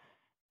man,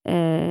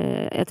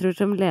 jeg tror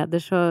som leder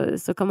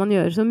så kan man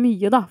gjøre så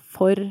mye da,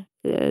 for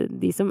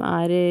de som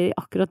er i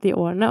akkurat de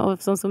årene,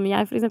 og sånn som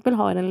jeg for eksempel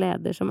har en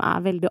leder som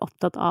er veldig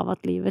opptatt av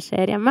at livet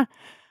skjer hjemme.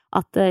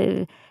 At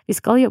vi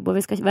skal jobbe, og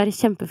vi skal være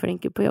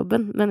kjempeflinke på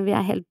jobben, men vi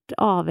er helt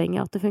avhengig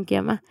av at det funker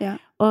hjemme. Ja.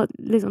 Og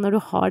liksom når du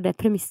har det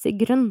premisset i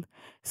grunn,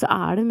 så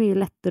er det mye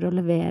lettere å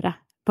levere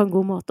på en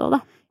god måte også,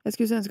 da. Jeg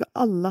skulle ønske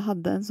alle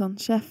hadde en sånn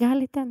sjef. Jeg er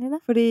litt enig i det.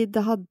 Fordi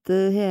det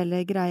hadde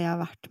hele greia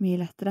vært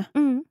mye lettere.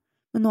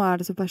 Men nå er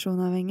det så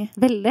personavhengig.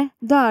 Veldig.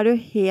 Da er det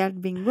jo helt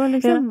bingo,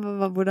 liksom,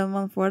 hvordan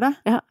man får det.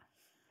 Ja.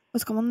 Og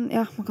så kan man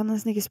kan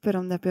nesten ikke spørre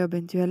om det på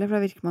jobbintervju heller, for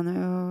da virker man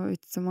jo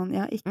ut som man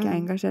ikke er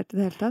engasjert i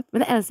det hele tatt.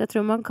 Men det eneste jeg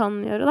tror man kan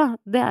gjøre da,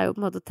 det er jo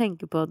på en måte å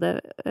tenke på det,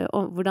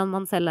 og hvordan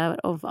man selv er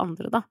overfor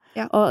andre da.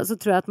 Ja. Og så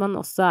tror jeg at man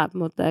også er på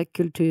en måte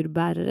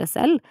kulturbærere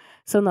selv,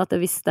 sånn at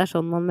hvis det er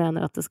sånn man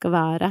mener at det skal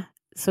være,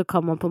 så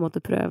kan man på en måte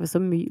prøve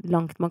så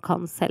langt man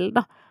kan selv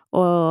da,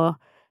 og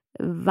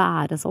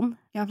være sånn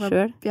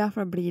selv. Ja,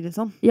 for da blir det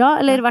sånn. Ja,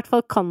 eller i hvert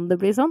fall kan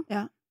det bli sånn.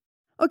 Ja.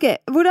 Ok,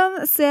 hvordan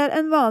ser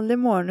en vanlig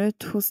morgen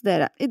ut hos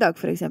dere? I dag,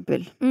 for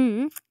eksempel.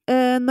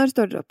 Når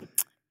står dere opp?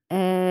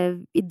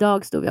 I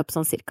dag står vi opp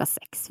sånn cirka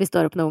 6. Vi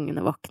står opp når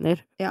ungene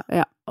våkner. Ja.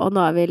 Og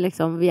nå er vi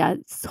liksom, vi er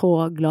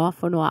så glad,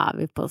 for nå er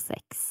vi på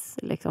 6,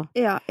 liksom.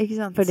 Ja, ikke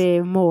sant? Fordi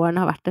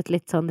morgen har vært et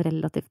litt sånn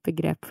relativt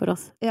begrep for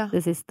oss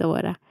det siste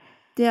året.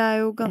 Det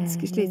er jo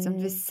ganske slitsomt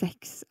hvis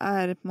 6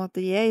 er på en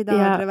måte jeg. Da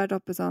har dere vært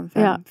oppe sånn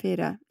 5,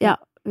 4. Ja,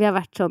 vi har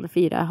vært sånn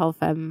 4,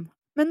 halv 5.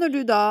 Men når du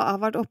da har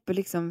vært oppe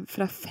liksom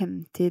fra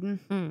 5-tiden,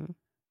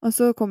 og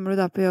så kommer du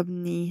da på jobb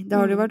 9, da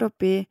har du vært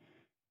oppe i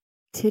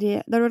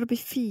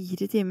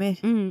 4 timer.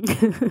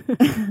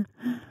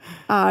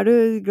 Er du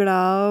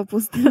glad og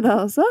positiv da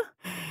også?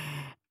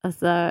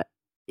 Altså,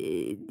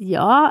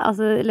 ja,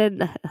 altså, eller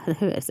det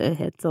høres jo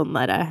helt sånn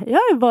der,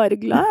 jeg er bare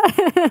glad.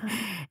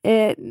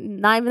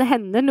 Nei, men det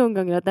hender noen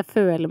ganger at jeg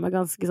føler meg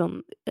ganske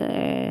sånn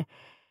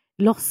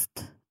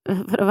lost.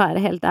 For å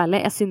være helt ærlig.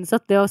 Jeg synes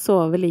at det å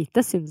sove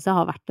lite synes jeg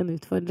har vært en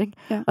utfordring.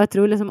 Ja. Og jeg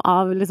tror liksom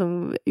av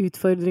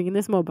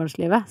utfordringene i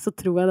småbarnslivet, så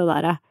tror jeg det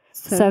der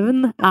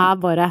søvn er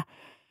bare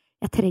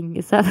jeg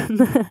trenger søvn.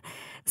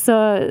 så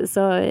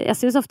jeg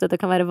synes ofte at det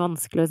kan være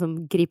vanskelig å liksom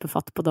gripe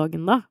fatt på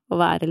dagen da,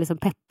 og være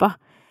liksom peppa.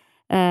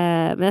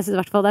 Men jeg synes i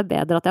hvert fall det er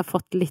bedre at jeg har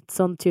fått litt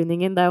sånn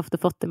tuning inn. Da har jeg ofte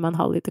fått i meg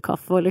en halv liter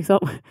kaffe, og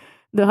liksom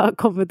det har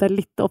kommet deg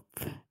litt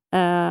opp.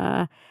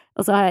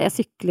 Og så har jeg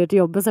sykler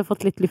til jobben, så jeg har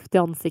fått litt luft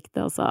i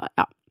ansiktet, og så,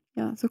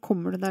 Ja, så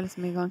kommer du der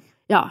liksom i gang.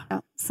 Ja.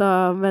 Så,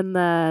 men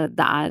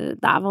det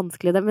er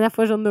vanskelig det. Men jeg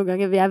får sånn noen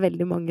ganger, vi er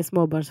veldig mange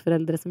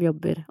småbarnsforeldre som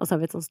jobber, og så har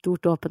vi et sånn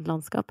stort åpent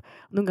landskap.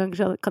 Og noen ganger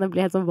så kan jeg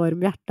bli helt sånn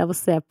varm i hjertet av å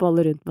se på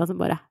alle rundt meg som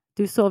bare,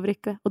 du sover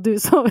ikke, og du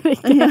sover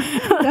ikke.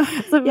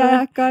 Så, jeg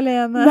er ikke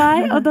alene.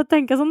 Nei, og da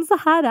tenker jeg sånn, så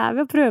her er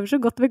vi og prøver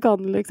så godt vi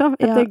kan, liksom.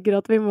 Jeg tenker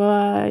at vi må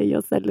gi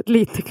oss selv et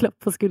lite klapp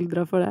på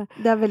skuldra for det.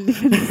 Det er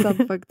veldig, veldig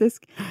sant,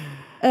 faktisk.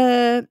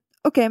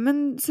 Ok, men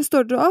så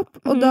står dere opp,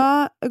 og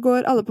da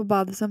går alle på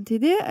badet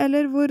samtidig,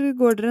 eller hvor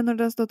går dere når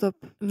dere har stått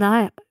opp?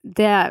 Nei,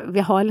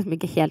 vi har liksom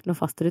ikke helt noe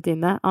fast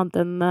rutine, annet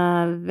enn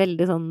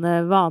veldig sånn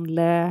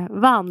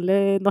vanlig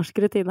norsk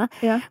rutine.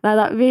 Ja.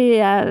 Neida,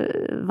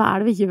 hva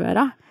er det vi gjør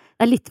da?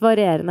 Det er litt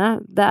varierende.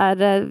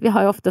 Vi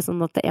har jo ofte sånn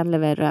at en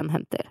leverer og en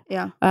henter.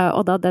 Ja.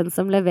 Og da den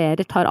som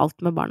leverer tar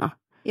alt med barna.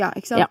 Ja,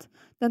 ikke sant? Ja.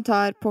 Den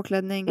tar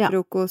påkledning,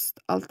 frokost,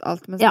 alt,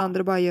 mens den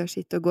andre bare gjør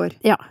sitt og går.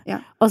 Ja.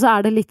 Og så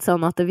er det litt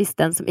sånn at hvis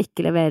den som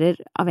ikke leverer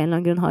av en eller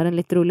annen grunn har en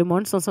litt rolig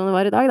morgen, sånn som det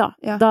var i dag da,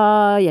 da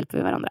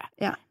hjelper vi hverandre.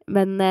 Ja.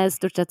 Men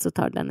stort sett så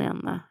tar den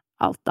igjen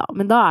alt da.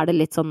 Men da er det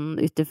litt sånn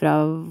utifra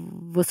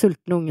hvor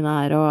sulten ungene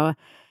er, og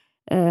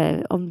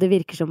om det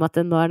virker som at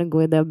nå er det en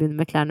god idé å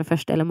begynne med klærne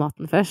først, eller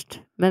maten først.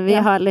 Men vi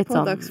har litt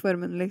sånn... På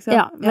dagsformen, liksom.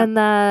 Ja, men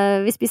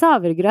vi spiser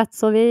havregrøt,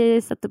 så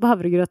vi setter på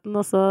havregrøten,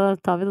 og så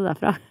tar vi det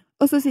derfra.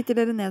 Og så sitter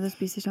dere ned og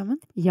spiser sammen?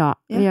 Ja,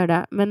 vi gjør det.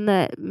 Men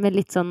med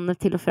litt sånn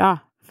til og fra.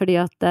 Fordi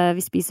at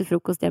vi spiser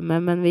frokost hjemme,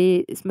 men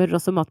vi smører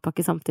også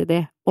matpakke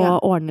samtidig.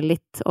 Og ordner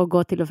litt, og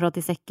går til og fra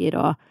til sekker.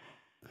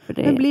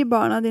 Men blir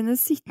barna dine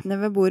sittende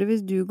ved bordet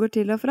hvis du går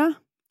til og fra?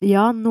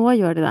 Ja, nå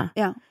gjør de det.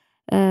 Ja.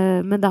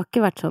 Men det har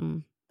ikke vært sånn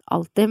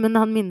alltid. Men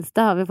han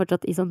minste har vi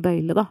fortsatt i sånn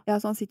bøyle, da. Ja,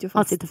 så han sitter jo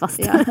fast. Han sitter fast.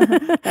 Ja,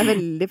 det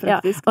veldig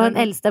praktisk. Ja, og den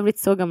eldste blitt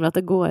så gammel at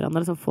det går an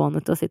å liksom få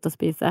henne til å sitte og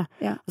spise.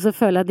 Ja. Og så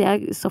føler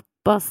jeg at de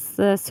såpass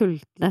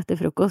sultne til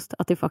frokost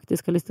at de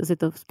faktisk har lyst til å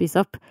sitte og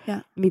spise opp. Ja.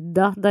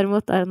 Middag,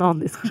 derimot, en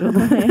annen diskusjon.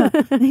 Ja,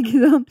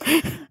 ikke sant.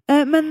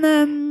 Men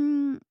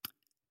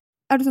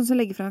du sånn som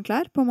legger frem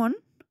klær på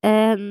morgenen?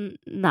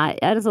 Nei,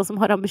 jeg en sånn som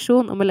har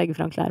ambisjon om å legge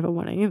frem klær på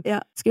morgenen.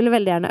 Ja. Skulle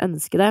veldig gjerne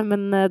ønske det,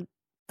 men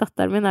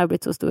datteren min jo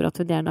blitt så stor at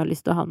hun gjerne har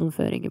lyst til å ha noen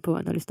føringer på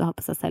henne og lyst til å ha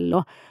på seg selv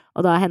også.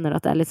 Og da hender det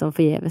at det litt sånn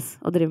forgjeves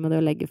å drive med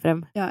det og legge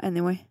frem. Ja,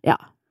 anyway. Ja,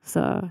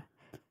 så...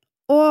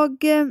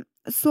 Og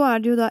så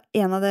det jo da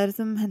en av dere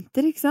som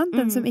henter, ikke sant?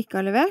 Den som ikke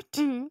har levert.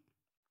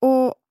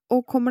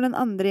 Og kommer den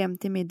andre hjem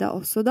til middag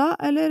også da,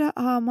 eller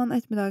har man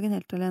ettermiddagen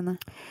helt alene?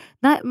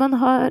 Nei,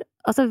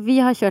 altså vi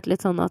har kjørt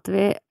litt sånn at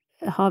vi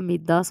har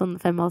middag sånn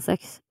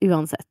 5:30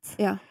 uansett.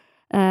 Ja.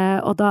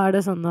 Og da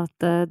det sånn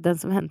at den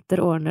som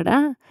henter ordner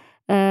det,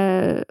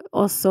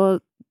 og så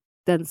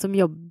den som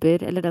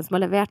jobber, eller den som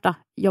har levert da,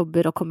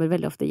 jobber og kommer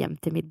veldig ofte hjem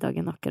til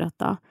middagen akkurat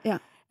da. Ja.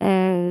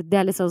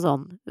 Det liksom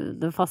sånn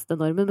den faste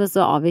normen, men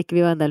så avviker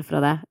vi jo en del fra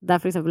det. Det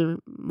for eksempel,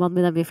 mannen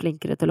min mye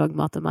flinkere til å lage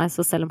mat enn meg,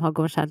 så selv om han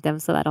går sent hjem,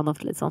 så han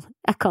ofte litt sånn,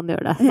 jeg kan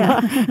gjøre det,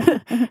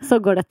 så,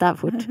 så går dette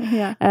her fort.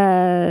 Ja.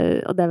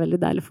 Og det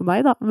veldig deilig for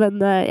meg da, men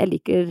jeg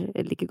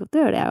liker godt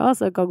å gjøre det, jeg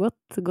også, jeg kan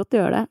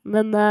godt gjøre det.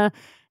 Men,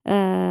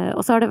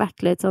 og så har det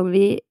vært litt sånn,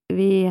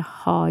 vi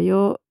har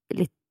jo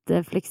litt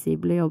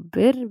fleksible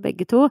jobber,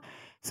 begge to,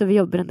 så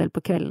vi jobber en del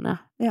på kveldene,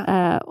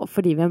 og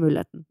fordi vi har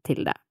muligheten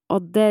til det.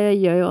 Og det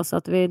gjør jo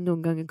også at vi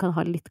noen ganger kan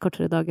ha litt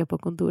kortere dager på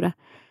kontoret,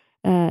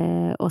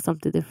 og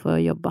samtidig få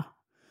jobba.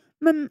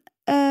 Men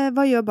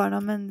hva gjør barna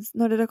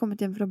når dere har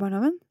kommet hjem fra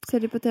barnehaven?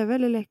 Ser de på TV,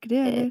 eller leker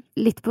de? Eller?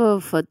 Litt på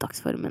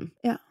dagsformen.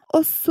 Ja.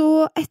 Og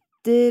så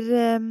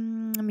etter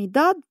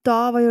middag,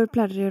 hva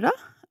pleier dere å gjøre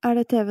da?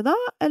 Det TV da,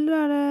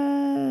 eller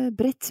det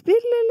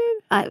brettspill, eller?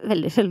 Nei,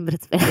 veldig sjelden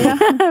brettspill. Ja.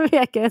 Vi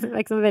ikke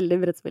så veldig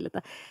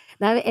brettspillete.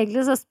 Nei,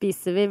 egentlig så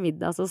spiser vi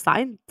middag så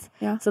sent,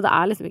 så det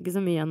liksom ikke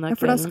så mye igjen av kvelden. Ja,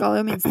 for da skal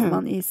jo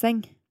minstemann i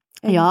seng.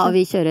 Egentlig. Ja, og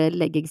vi kjører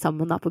legging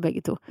sammen da, på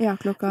begge to. Ja,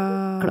 klokka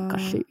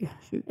 7.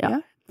 Ja.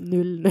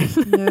 00.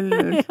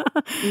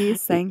 I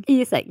seng.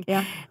 I seng.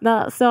 Ja.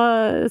 Da, så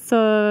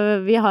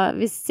vi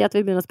sier at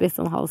vi begynner å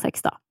spise sånn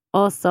 5:30 da.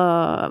 Og så,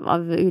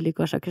 av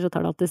ulike årsaker, så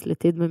tar det alltid litt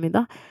tid med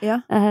middag. Ja.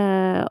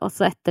 Og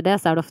så etter det,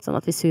 så det ofte sånn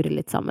at vi surrer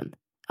litt sammen.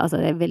 Altså,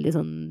 det veldig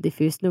sånn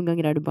diffust. Noen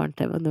ganger det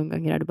barne-TV, noen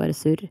ganger det bare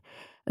surr.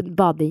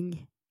 Bading.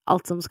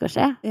 Alt som skal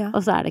skje. Ja.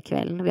 Og så det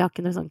kvelden. Vi har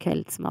ikke noe sånn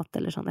kveldsmat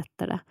eller sånn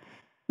etter det.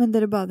 Men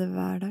dere bader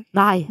hver dag?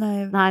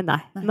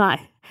 Nei.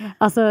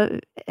 Altså,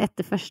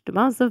 etter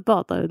førstemann så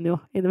bader hun jo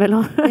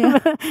innimellom. Ja.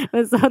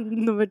 Men så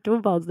nummer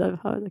 2 bader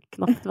hun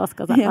knapt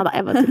vasket seg. Ja. Nei,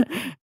 jeg bare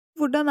tuller.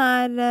 Hvordan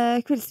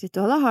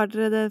kveldsritualet? Har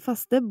dere det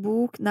faste?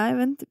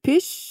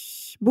 Pysj,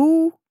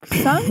 bok,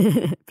 sang?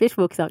 Pysj,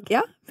 bok, sang.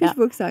 Ja, pysj,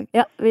 bok, sang.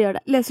 Ja, vi gjør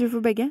det. Leser du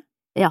for begge?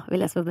 Ja,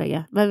 vi leser for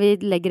begge. Men vi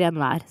legger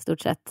en hver,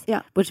 stort sett. Ja.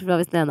 Bortsett fra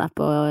hvis den ene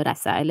på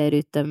reise eller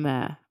ute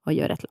med å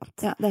gjøre et eller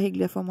annet. Ja, det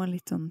hyggelig å få man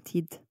litt sånn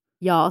tid.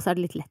 Ja, og så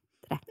det litt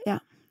lettere.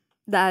 Ja.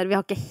 Vi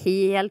har ikke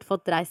helt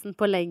fått reisen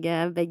på å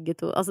legge begge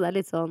to. Altså det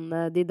litt sånn,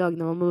 de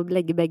dagene man må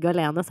legge begge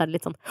alene, så det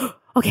litt sånn,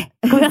 ok,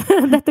 kom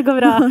igjen, dette går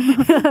bra.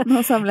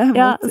 Nå samler jeg mot.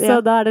 Ja,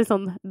 så da det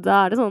sånn,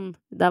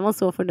 da man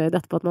så fornøyd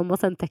etterpå at man må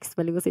sende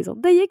tekstmelding og si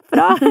sånn, det gikk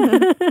bra!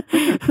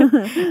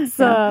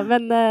 Så,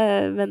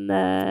 men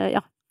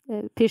ja,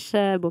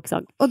 pysj,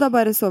 boksang. Og da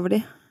bare sover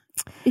de?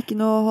 Ikke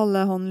noe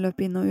holde håndløp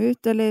inn og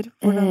ut, eller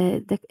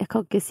hvordan? Jeg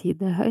kan ikke si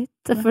det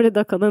høyt, fordi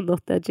da kan det nå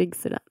at jeg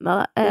jinxer det.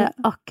 Nei,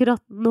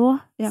 akkurat nå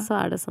så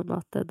det sånn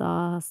at da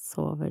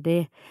sover de.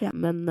 Ja.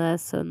 Men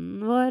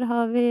sønnen vår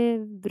har vi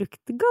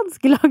brukt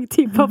ganske lang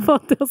tid på å få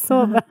til å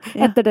sove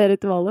etter det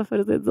ritualet,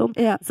 for å si det sånn.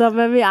 Ja. Så,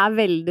 men vi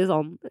veldig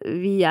sånn,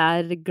 vi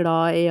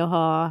glad i å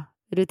ha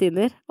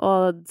rutiner,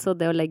 og så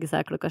det å legge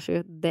seg klokka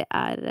 7, det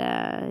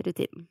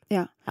rutinen.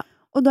 Ja.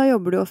 Og da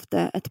jobber du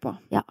ofte etterpå?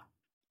 Ja.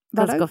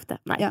 Ganske ofte.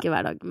 Nei, ikke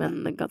hver dag,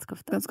 men ganske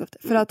ofte. Ganske ofte.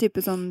 Fra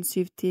type sånn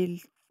 7 til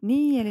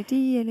 9 eller 10,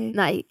 eller?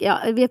 Nei, ja,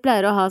 vi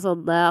pleier å ha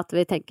sånn at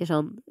vi tenker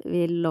sånn,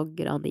 vi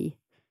logger av 9.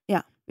 Ja.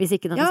 Hvis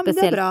ikke det har noe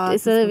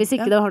spesielt, hvis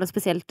ikke det har noe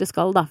spesielt du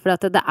skal, da. For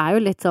det jo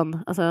litt sånn,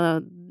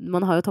 altså,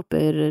 man har jo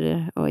topper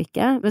og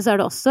ikke, men så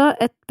det også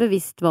et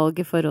bevisst valg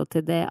i forhold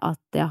til det at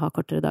jeg har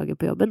kortere dager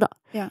på jobben, da.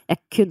 Ja. Jeg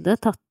kunne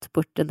tatt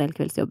bort en del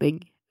kveldsjobbing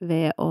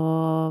ved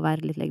å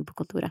være litt lenge på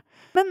kontoret.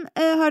 Men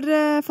har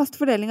dere fast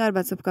fordeling av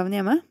arbeidsoppgavene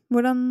hjemme?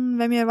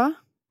 Hvem gjør hva?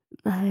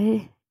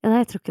 Nei,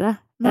 jeg tror ikke det.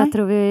 Nei? Jeg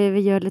tror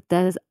vi gjør litt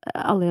det,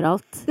 alle gjør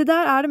alt. Det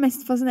der det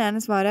mest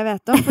fascinerende svaret jeg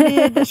vet om,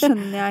 fordi det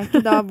skjønner jeg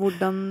ikke da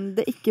hvordan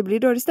det ikke blir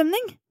dårlig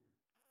stemning.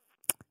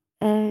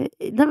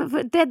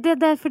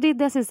 Fordi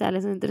det synes jeg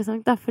litt så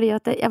interessant, da, fordi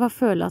at jeg bare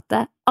føler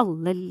at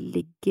alle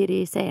ligger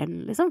i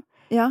seeren, liksom.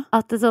 Ja.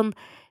 At det sånn,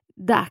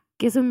 det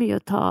ikke så mye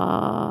å ta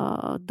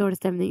dårlig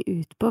stemning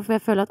ut på, for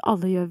jeg føler at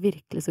alle gjør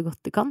virkelig så godt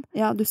de kan.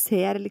 Ja, du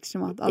ser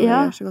liksom at alle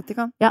gjør så godt de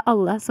kan. Ja,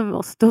 alle som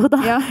oss to da.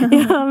 Ja,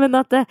 men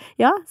at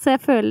så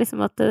jeg føler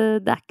liksom at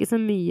det ikke så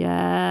mye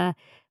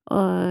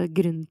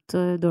grunn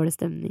til dårlig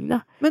stemning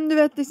da. Men du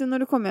vet liksom,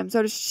 når du kommer hjem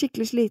så du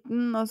skikkelig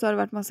sliten, og så har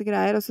det vært masse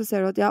greier, og så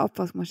ser du at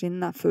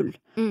oppvaskmaskinen full.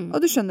 Og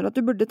du skjønner at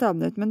du burde ta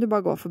den ut, men du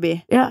bare går forbi.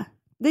 Ja.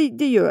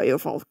 Det gjør jo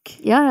folk.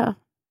 Ja.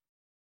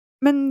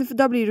 Men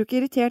da blir du ikke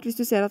irritert hvis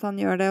du ser at han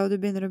gjør det, og du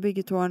begynner å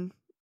bygge tårn?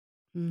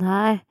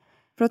 Nei.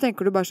 For da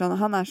tenker du bare sånn,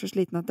 han så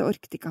sliten at det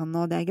orket ikke han,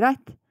 og det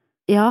greit?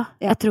 Ja,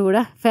 jeg tror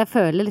det. For jeg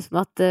føler liksom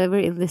at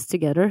we're in this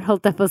together,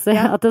 holdt jeg på å si.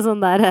 Ja. At det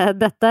sånn der,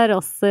 dette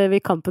oss ved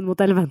kampen mot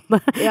elementene.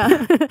 Ja.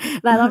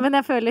 Neida, men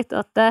jeg føler litt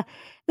at det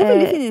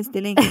veldig fin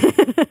innstilling.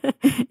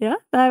 Ja,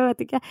 jeg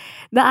vet ikke.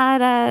 Det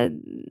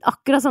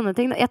akkurat sånne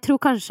ting. Jeg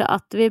tror kanskje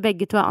at vi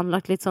begge to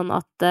anlagt litt sånn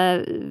at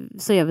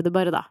så gjør vi det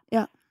bare da.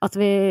 Ja. At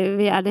vi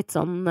litt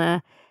sånn,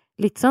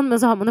 men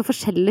så har man jo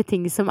forskjellige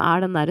ting som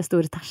den der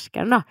store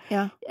terskelen da.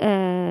 Ja.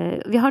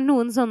 Vi har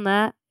noen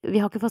sånne, vi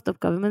har ikke fast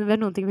oppgave, men vi har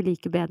noen ting vi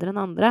liker bedre enn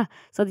andre.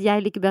 Så at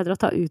jeg liker bedre å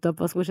ta ut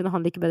oppvaskmaskinen, og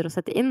han liker bedre å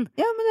sette inn.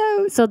 Ja, men det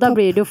jo så da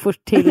blir det jo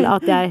fort til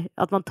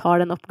at man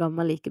tar den oppgaven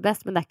man liker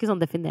best, men det ikke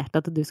sånn definert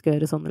at du skal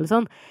gjøre sånn eller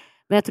sånn.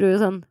 Men jeg tror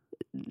jo sånn,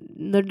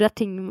 når det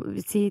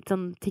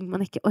ting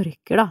man ikke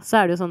orker da,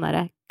 så det jo sånn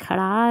der,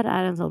 klær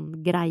en sånn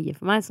greie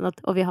for meg, sånn at,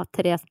 og vi har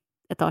 3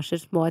 etasjer,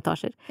 små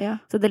etasjer. Ja.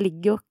 Så det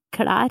ligger jo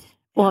klær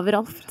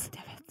overalt.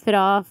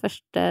 Fra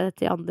første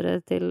til andre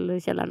til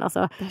kjelleren.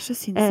 Altså, det så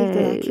sinnssykt,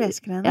 det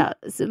klesgreiene. Ja,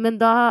 men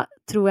da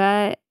tror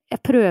jeg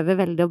prøver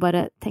veldig å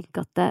bare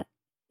tenke at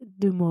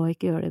du må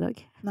ikke gjøre det i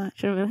dag. Nei.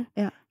 Skjønner du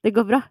det? Ja. Det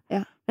går bra.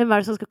 Ja. Hvem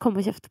det som skal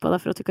komme og kjefte på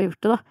deg for at du ikke har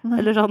gjort det da? Nei.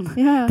 Eller sånn,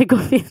 det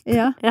går fint.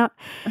 Ja. Ja.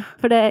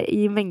 For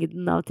i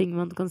mengden av ting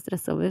man kan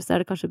stresse over, så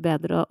det kanskje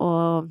bedre å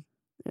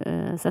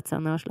sette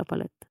seg ned og slappe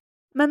av litt.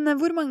 Men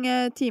hvor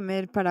mange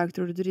timer per dag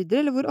tror du rydder,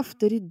 eller hvor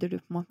ofte rydder du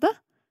på en måte?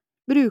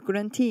 Bruker du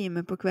en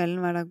time på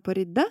kvelden hver dag på å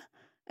rydde?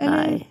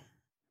 Eller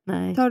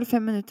Nei. Tar du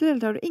 5 minutter,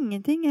 eller tar du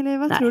ingenting, eller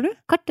hva tror du?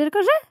 Kvarter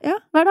kanskje,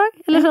 hver dag.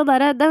 Eller sånn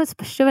der, det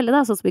spørs jo veldig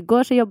da, sånn som i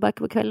går så jobbet jeg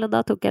ikke på kvelden, og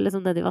da tok jeg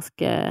liksom ned i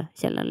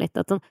vaskekjelleren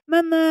litt. Sånn.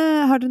 Men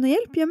har du noe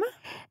hjelp hjemme?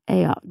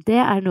 Ja,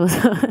 det noe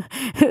så...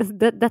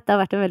 Dette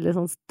har vært en veldig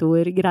sånn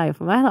stor greie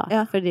for meg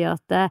da, fordi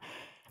at...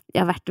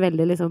 Jeg har vært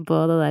veldig liksom på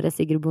det der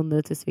Sigrid Bonde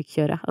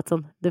Tusvik-kjøret, at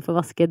sånn, du får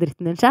vaske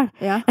dritten din selv.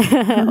 Ja.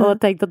 Og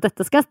tenkt at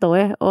dette skal jeg stå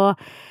i,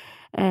 og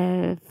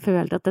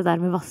følte at det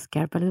der med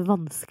vaskehjelp litt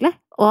vanskelig.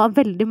 Og av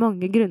veldig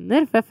mange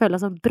grunner, for jeg føler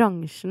at sånn,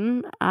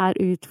 bransjen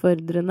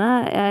utfordrende.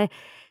 Jeg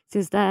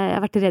synes jeg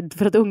har vært redd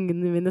for at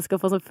ungene mine skal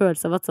få sånn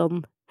følelse av at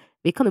sånn,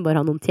 vi kan jo bare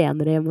ha noen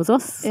tjenere hjemme hos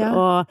oss,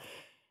 og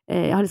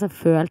jeg har liksom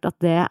følt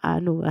at det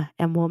noe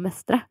jeg må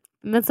mestre.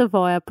 Men så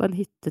var jeg på en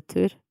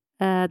hyttetur,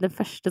 den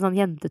første sånn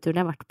jenteturen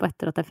jeg har vært på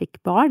etter at jeg fikk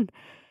barn,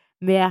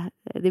 med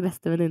de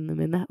beste venninnene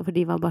mine, og for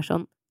de var bare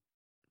sånn,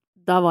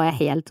 da var jeg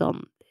helt sånn,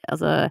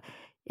 altså,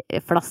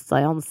 flassa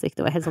i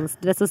ansiktet, og helt sånn,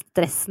 så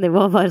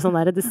stressnivå, bare sånn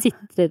der, det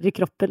sitter i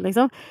kroppen,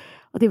 liksom.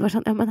 Og de var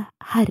sånn, ja, men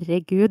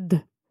herregud,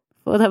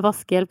 få det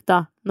vaskehjelp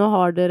da, nå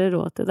har dere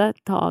råd til det,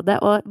 ta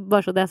det, og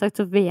bare så det jeg har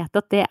sagt, så vet jeg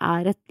at det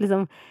et,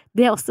 liksom,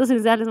 det også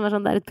synes jeg liksom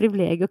sånn, det et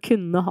privilegium å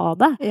kunne ha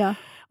det. Ja.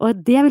 Og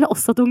det vil jeg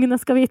også at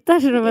ungene skal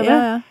vite, skjønner du med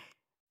det? Ja.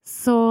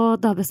 Så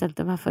da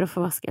bestemte jeg meg for å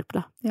få vaskehjelp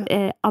da,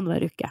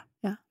 annenhver uke.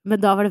 Ja. Men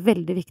da var det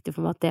veldig viktig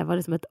for meg at det var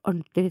liksom et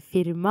ordentlig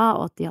firma,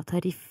 og at de har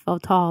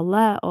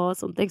tariffavtale og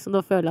sånne ting, så nå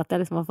føler jeg at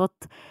jeg liksom har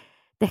fått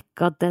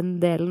dekket den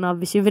delen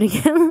av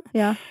bekymringen.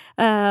 Ja.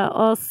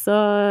 Og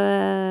så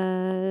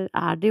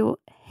det jo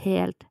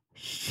helt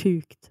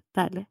sjukt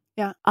deilig.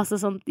 Ja. Altså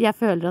sånn, jeg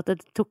føler at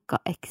det tok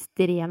av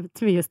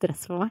ekstremt mye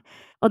stress for meg.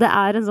 Og det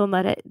en sånn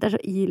der, det så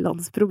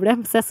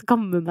ilandsproblem, så jeg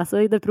skammer meg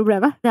så i det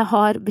problemet. Jeg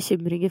har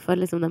bekymringer for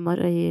liksom den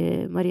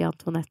Marie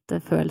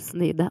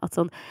Antoinette-følelsen i det, at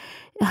sånn,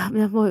 ja,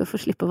 men jeg må jo få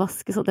slippe å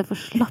vaske sånn at jeg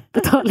får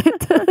slappet av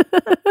litt.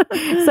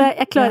 Så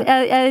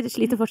jeg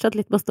sliter fortsatt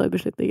litt med å stå i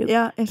beslutningen.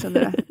 Ja, jeg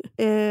skjønner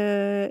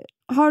det.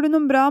 Har du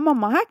noen bra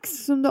mamma-hacks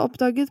som du har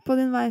oppdaget på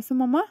din vei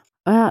som mamma?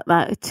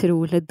 Jeg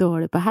utrolig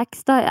dårlig på hacks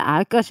da.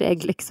 Jeg kanskje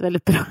egentlig ikke så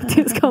veldig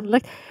praktisk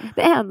anlagt.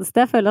 Det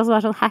eneste jeg føler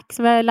som sånn hack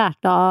som jeg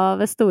lærte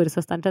av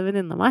storesøsteren til en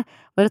venninne av meg,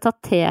 var å ta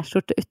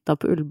t-skjorte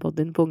utenpå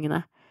ullbodyen på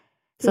ungene.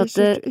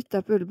 T-skjorte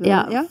utenpå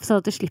ullbodyen? Ja, så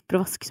at du slipper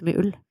å vaske så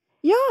mye ull.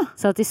 Ja!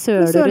 Så at de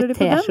søler ut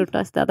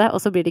t-skjorta i stedet,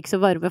 og så blir det ikke så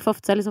varme. For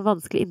ofte så det liksom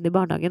vanskelig inne i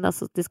barnehagen,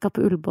 altså de skal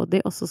på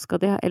ullbody, og så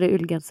skal de ha, eller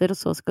ullgenser, og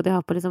så skal de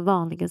ha på liksom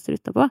vanlig genser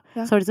utenpå.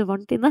 Ja. Så det så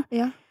varmt inne.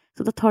 Ja.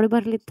 Så da tar du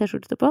bare litt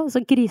t-skjorte på, og så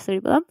griser de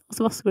på den, og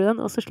så vasker du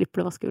den, og så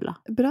slipper du å vaske ulla.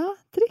 Bra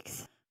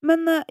triks.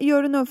 Men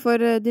gjør du noe for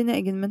din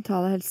egen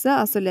mentale helse?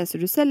 Altså leser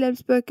du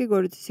selvhjelpsbøker,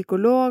 går du til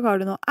psykolog, har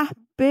du noen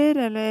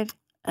apper, eller?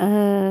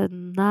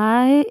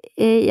 Nei,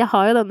 jeg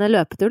har jo denne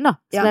løpeturen da,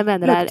 som jeg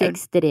mener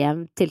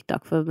ekstremt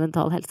tiltak for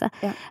mental helse.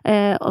 Ja.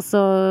 Og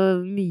så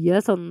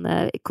mye sånn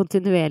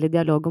kontinuerlig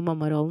dialog om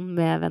mammarollen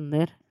med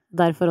venner.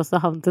 derfor også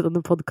havnet i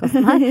denne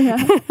podcasten her.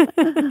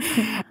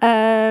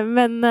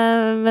 Men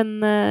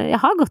jeg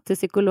har gått til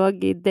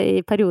psykolog i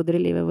perioder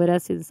i livet hvor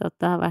jeg synes at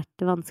det har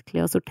vært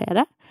vanskelig å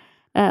sortere.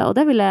 Og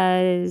det vil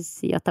jeg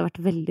si at det har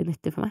vært veldig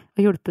nyttig for meg,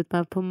 og hjulpet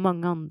meg på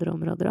mange andre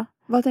områder også.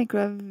 Hva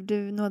tenker du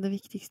er noe av det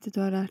viktigste du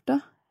har lært da?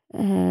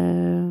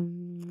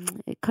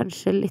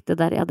 Kanskje litt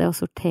det å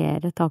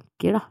sortere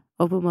tanker da,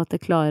 og på en måte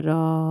klare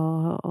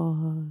å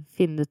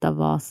finne ut av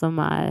hva som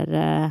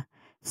er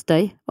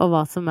støy, og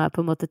hva som er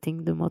på en måte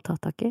ting du må ta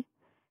tak i.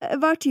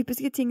 Hva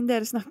typiske ting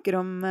dere snakker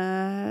om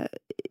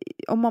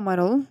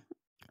mammarollen?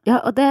 Ja,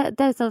 og det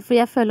er sånn, for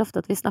jeg føler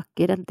ofte at vi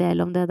snakker en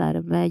del om det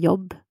der med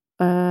jobb,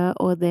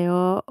 og det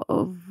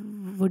og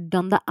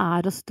hvordan det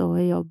er å stå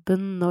i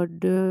jobben når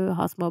du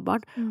har små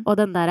barn, og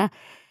den der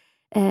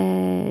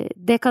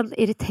det kan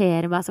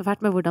irritere meg så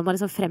fælt med hvordan man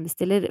liksom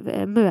fremstiller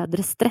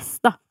mødrestress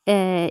da,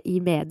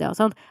 i media og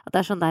sånn, at det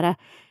er sånn der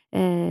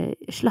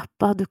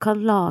slapp av, du kan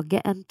lage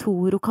en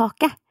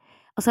Toro-kake.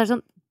 Og så er det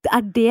sånn,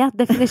 er det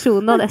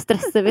definisjonen av det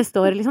stresset vi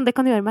står i, liksom? Det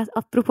kan gjøre meg,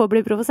 apropos å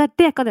bli provosert,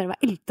 det kan gjøre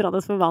meg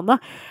iltrende forbanna.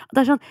 Og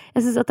det er sånn,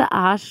 jeg synes at det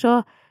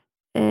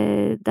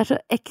er så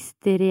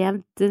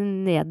ekstremt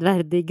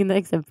nedverdigende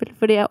eksempel,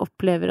 fordi jeg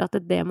opplever at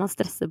det man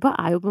stresser på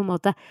er jo på en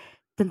måte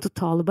den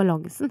totale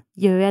balansen.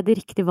 Gjør jeg de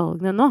riktige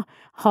valgene nå?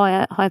 Har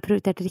jeg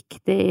prioritert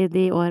riktig i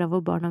de årene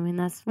hvor barna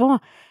mine er små?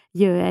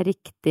 Gjør jeg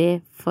riktig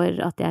for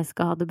at jeg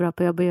skal ha det bra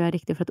på jobb, og gjør jeg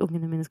riktig for at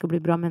ungene mine skal bli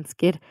bra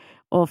mennesker,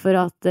 og for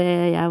at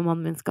jeg og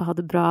mannen min skal ha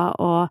det bra,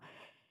 og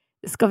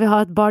skal vi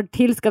ha et barn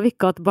til? Skal vi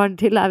ikke ha et barn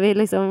til? Er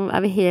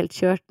vi helt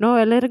kjørt nå,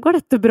 eller går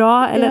dette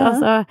bra? Eller,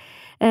 altså,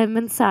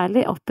 men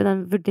særlig opp i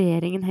den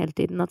vurderingen hele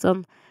tiden, at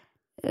sånn,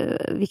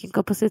 hvilken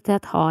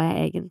kapasitet har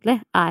jeg egentlig?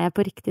 Er jeg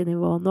på riktig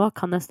nivå nå?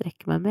 Kan jeg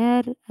strekke meg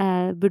mer?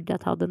 Burde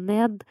jeg ta det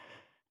ned?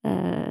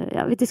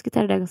 Ja, vi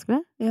diskuterer det ganske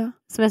mye. Ja.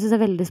 Som jeg synes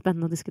er veldig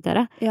spennende å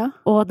diskutere. Ja.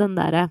 Og den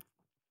der,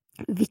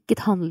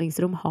 hvilket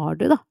handlingsrom har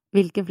du da?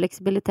 Hvilken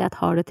fleksibilitet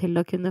har du til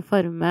å kunne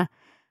forme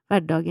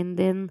hverdagen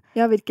din?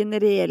 Ja, hvilken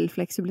reell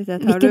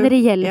fleksibilitet har du? Hvilken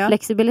reell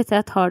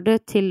fleksibilitet har du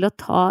til å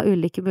ta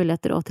ulike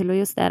muligheter og til å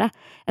justere?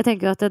 Jeg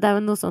tenker jo at det er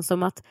jo noe sånn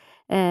som at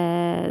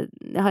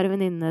jeg har en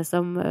venninne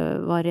som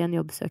var i en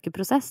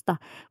jobbsøkerprosess da,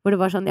 hvor det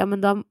var sånn, ja, men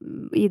da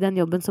i den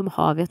jobben så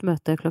har vi et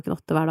møte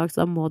 8:00 hver dag,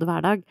 så da må det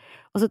hver dag.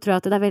 Og så tror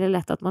jeg at det er veldig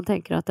lett at man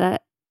tenker at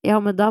ja,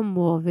 men da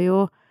må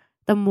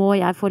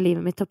jeg få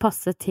livet mitt til å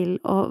passe til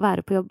å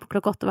være på jobb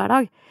 8:00 hver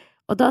dag.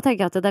 Og da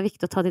tenker jeg at det er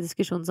viktig å ta de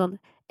diskusjonene sånn,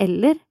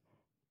 eller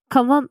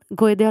kan man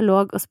gå i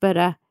dialog og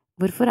spørre,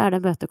 hvorfor er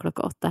det møte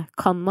 8:00?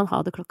 Kan man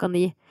ha det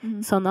 9:00?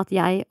 Sånn at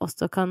jeg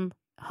også kan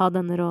ha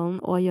denne rollen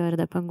og gjøre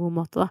det på en god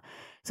måte da.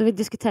 Så vi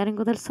diskuterer en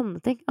god del sånne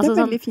ting. Altså,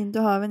 det er veldig fint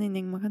å ha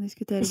venninning man kan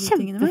diskutere de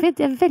tingene med. Kjempefint,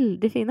 de er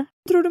veldig fine.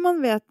 Tror du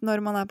man vet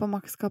når man er på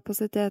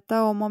makskapasitet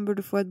da, om man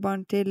burde få et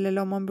barn til,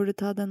 eller om man burde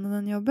ta den og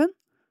den jobben?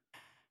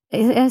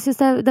 Jeg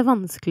synes det er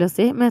vanskelig å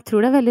si, men jeg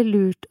tror det er veldig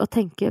lurt å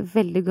tenke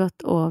veldig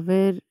godt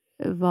over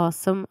hva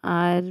som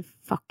er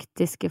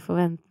faktiske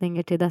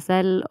forventninger til deg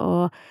selv,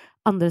 og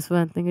andres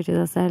forventninger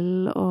til deg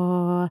selv,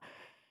 og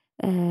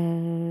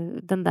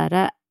den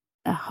der,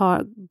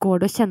 går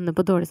det å kjenne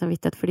på dårlig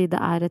samvittighet fordi det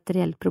er et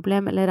reelt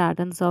problem, eller er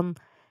det en sånn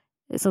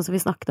som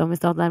vi snakket om i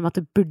stedet, der med at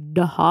du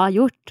burde ha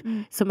gjort,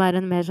 som er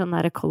en mer sånn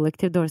der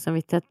kollektiv dårlig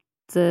samvittighet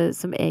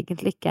som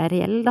egentlig ikke er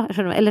reell da,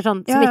 eller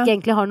sånn, som ikke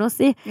egentlig har noe å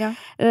si. Ja.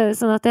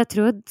 Sånn at jeg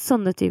tror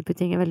sånne type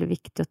ting er veldig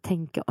viktig å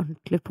tenke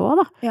ordentlig på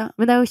da. Ja.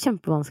 Men det er jo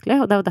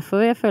kjempevanskelig, og det er jo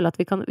derfor jeg føler at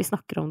vi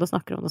snakker om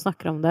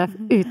det,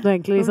 uten å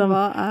egentlig liksom...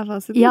 Hva er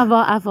fasiten? Ja,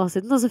 hva er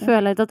fasiten? Og så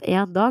føler jeg at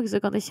en dag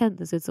så kan det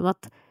kjennes ut som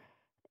at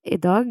i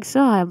dag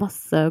så har jeg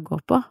masse å gå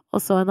på,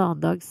 og så en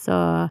annen dag så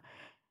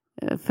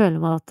føler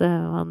man at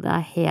man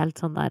er helt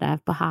sånn der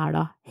på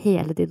hæla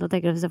hele tiden, og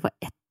tenker at hvis jeg får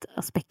ett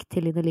aspekt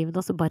til inn i livet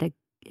nå, så bare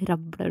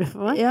rabler det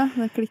for meg. Ja,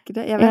 det klikker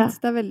det. Jeg vet,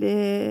 det er veldig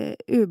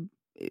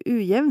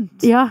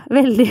ujevnt. Ja,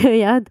 veldig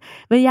ujevnt.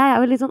 Men jeg er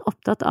jo litt sånn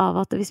opptatt av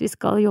at hvis vi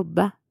skal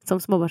jobbe som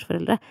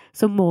småbarnsforeldre,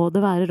 så må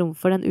det være rom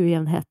for den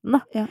ujevnheten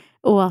da. Ja.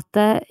 Og at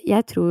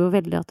jeg tror jo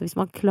veldig at hvis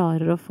man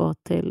klarer å få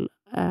til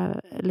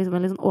liksom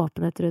en litt sånn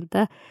åpenhet rundt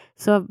det,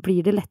 så blir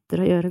det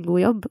lettere å gjøre en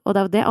god jobb. Og det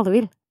er jo det alle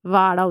vil.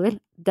 Hva er det alle vil?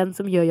 Den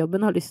som gjør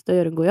jobben har lyst til å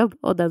gjøre en god jobb,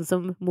 og den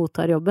som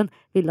mottar jobben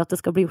vil at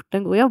det skal bli gjort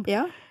en god jobb.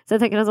 Ja. Så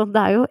jeg tenker at sånn,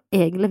 det er jo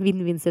egentlig en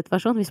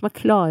win-win-situasjon hvis man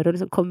klarer å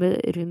liksom komme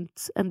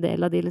rundt en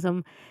del av de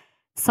liksom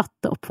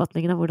satte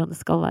oppfatningene av hvordan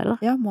det skal være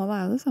da. Ja, målet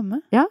er jo det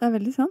samme. Ja. Det er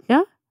veldig sant.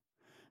 Ja.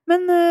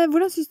 Men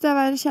hvordan synes du det er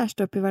å være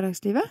kjæreste opp i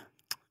hverdagslivet?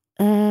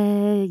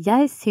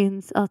 Jeg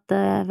synes at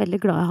jeg er veldig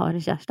glad jeg har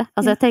en kjæreste.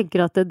 Altså jeg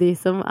tenker at de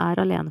som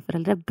er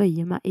aleneforeldre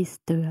bøyer meg i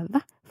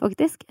støvet,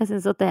 faktisk. Jeg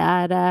synes at det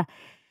er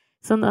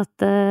sånn at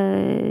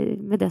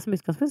med det som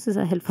utgangspunkt synes jeg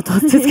det er helt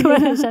fantastisk å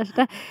være en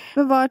kjæreste.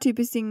 Men hva er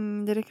typisk ting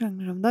dere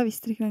krangler om da,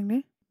 hvis dere krangler?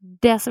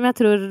 Det som jeg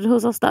tror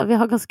hos oss da, vi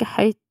har ganske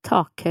høyt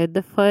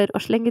takhøyde for å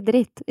slenge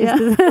dritt. Ja.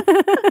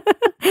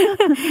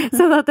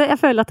 Sånn at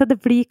jeg føler at det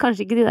blir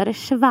kanskje ikke de der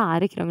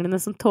svære kranglene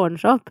som tårner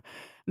seg opp,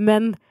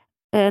 men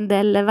en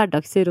del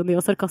hverdagsironi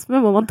og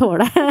sarkasme må man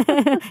tåle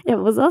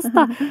hjemme hos oss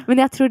da. Men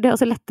jeg tror det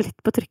også letter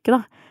litt på trykket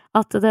da.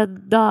 At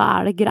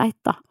da det greit,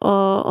 da.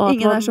 Og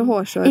ingen så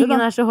hårsåre, da.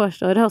 Ingen så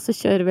hårsåre, og så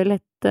kjører vi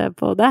lett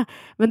på det.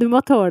 Men da må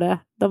du tåle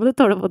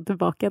å få det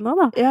tilbake igjen nå,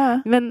 da. Ja.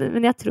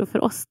 Men jeg tror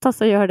for oss da,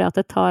 så gjør det at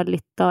det tar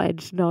litt av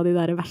edgen av de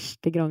der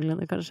verste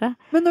kranglene, kanskje.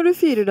 Men når du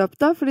fyrer det opp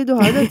da, fordi du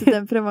har jo dette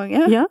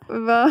temperamentet, ja.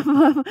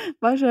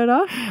 Hva skjer da?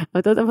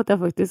 Vet du, da måtte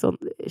jeg faktisk sånn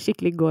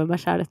skikkelig gå i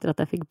meg selv etter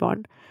at jeg fikk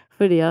barn.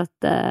 Fordi at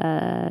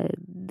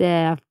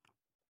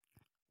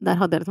der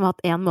hadde jeg liksom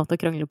hatt en måte å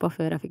krangle på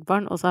før jeg fikk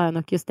barn, og så har jeg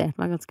nok justert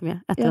meg ganske mye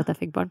etter at jeg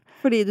fikk barn.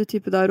 Fordi du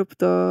type da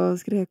ropte og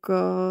skrek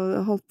og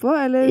holdt på,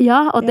 eller?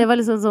 Ja, og det var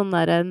liksom sånn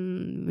der,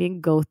 min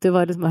go-to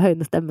var liksom å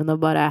høyne stemmen og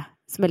bare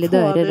smelle i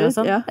dører og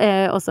sånn. Ja.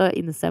 Og så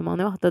innser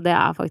man jo at det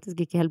faktisk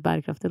ikke helt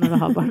bærekraftig når du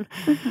har barn.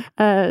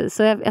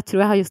 Så jeg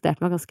tror jeg har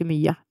justert meg ganske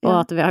mye, og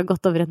at vi har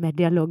gått over en mer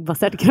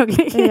dialogbasert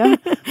krangling. Ja,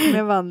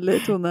 mer vanlig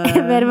tone.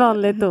 Mer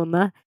vanlig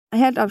tone.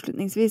 Helt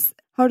avslutningsvis,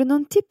 har du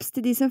noen tips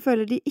til de som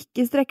føler de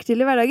ikke strekker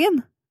til i hverdagen?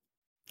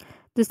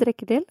 Du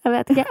strekker til? Jeg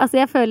vet ikke. Altså,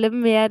 jeg føler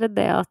mer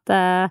det at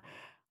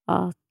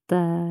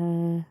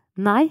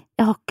nei,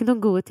 jeg har ikke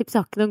noen gode tips, jeg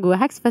har ikke noen gode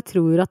hacks, for jeg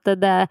tror at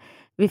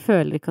vi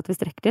føler ikke at vi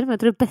strekker til, men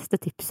jeg tror det beste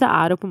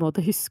tipset å på en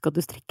måte huske at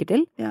du strekker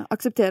til. Ja,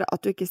 akseptere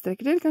at du ikke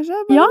strekker til, kanskje?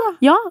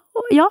 Ja,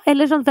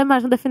 eller sånn, hvem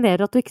det som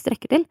definerer at du ikke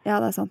strekker til?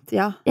 Ja, det sant,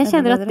 ja. Jeg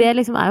kjenner at det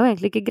liksom jo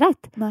egentlig ikke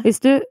greit. Nei.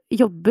 Hvis du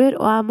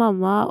jobber og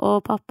mamma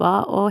og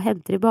pappa og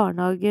henter i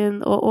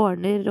barnehagen og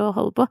ordner og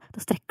holder på, da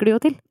strekker du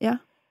jo til. Ja.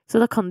 Så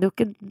da kan du jo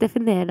ikke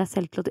definere deg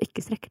selv til at du ikke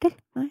strekker til.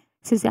 Nei.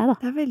 Synes jeg, da.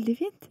 Det veldig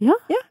fint. Ja,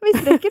 vi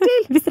strekker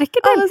til. Vi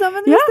strekker til. Alle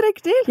sammen, vi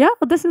strekker til. Ja,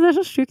 og det synes jeg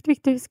så sjukt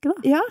viktig å huske,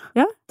 da.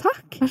 Ja.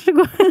 Takk. Vær så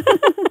god.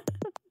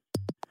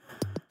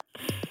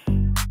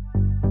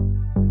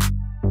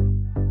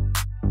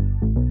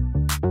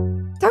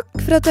 Takk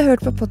for at du har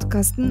hørt på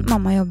podcasten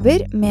Mamma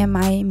jobber med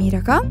meg,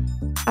 Mira Khan.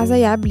 Altså,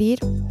 jeg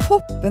blir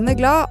hoppende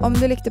glad om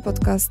du likte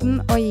podcasten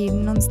og gir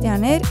den noen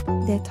stjerner.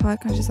 Det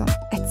tar kanskje sånn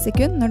 1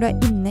 sekund når du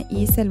inne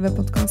i selve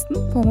podcasten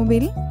på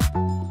mobilen.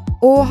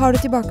 Og har du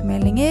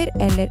tilbakemeldinger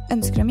eller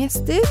ønsker om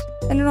gjester,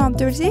 eller noe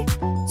annet du vil si,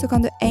 så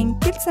kan du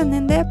enkelt sende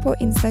inn det på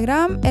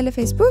Instagram eller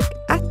Facebook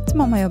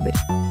 @mammajobber.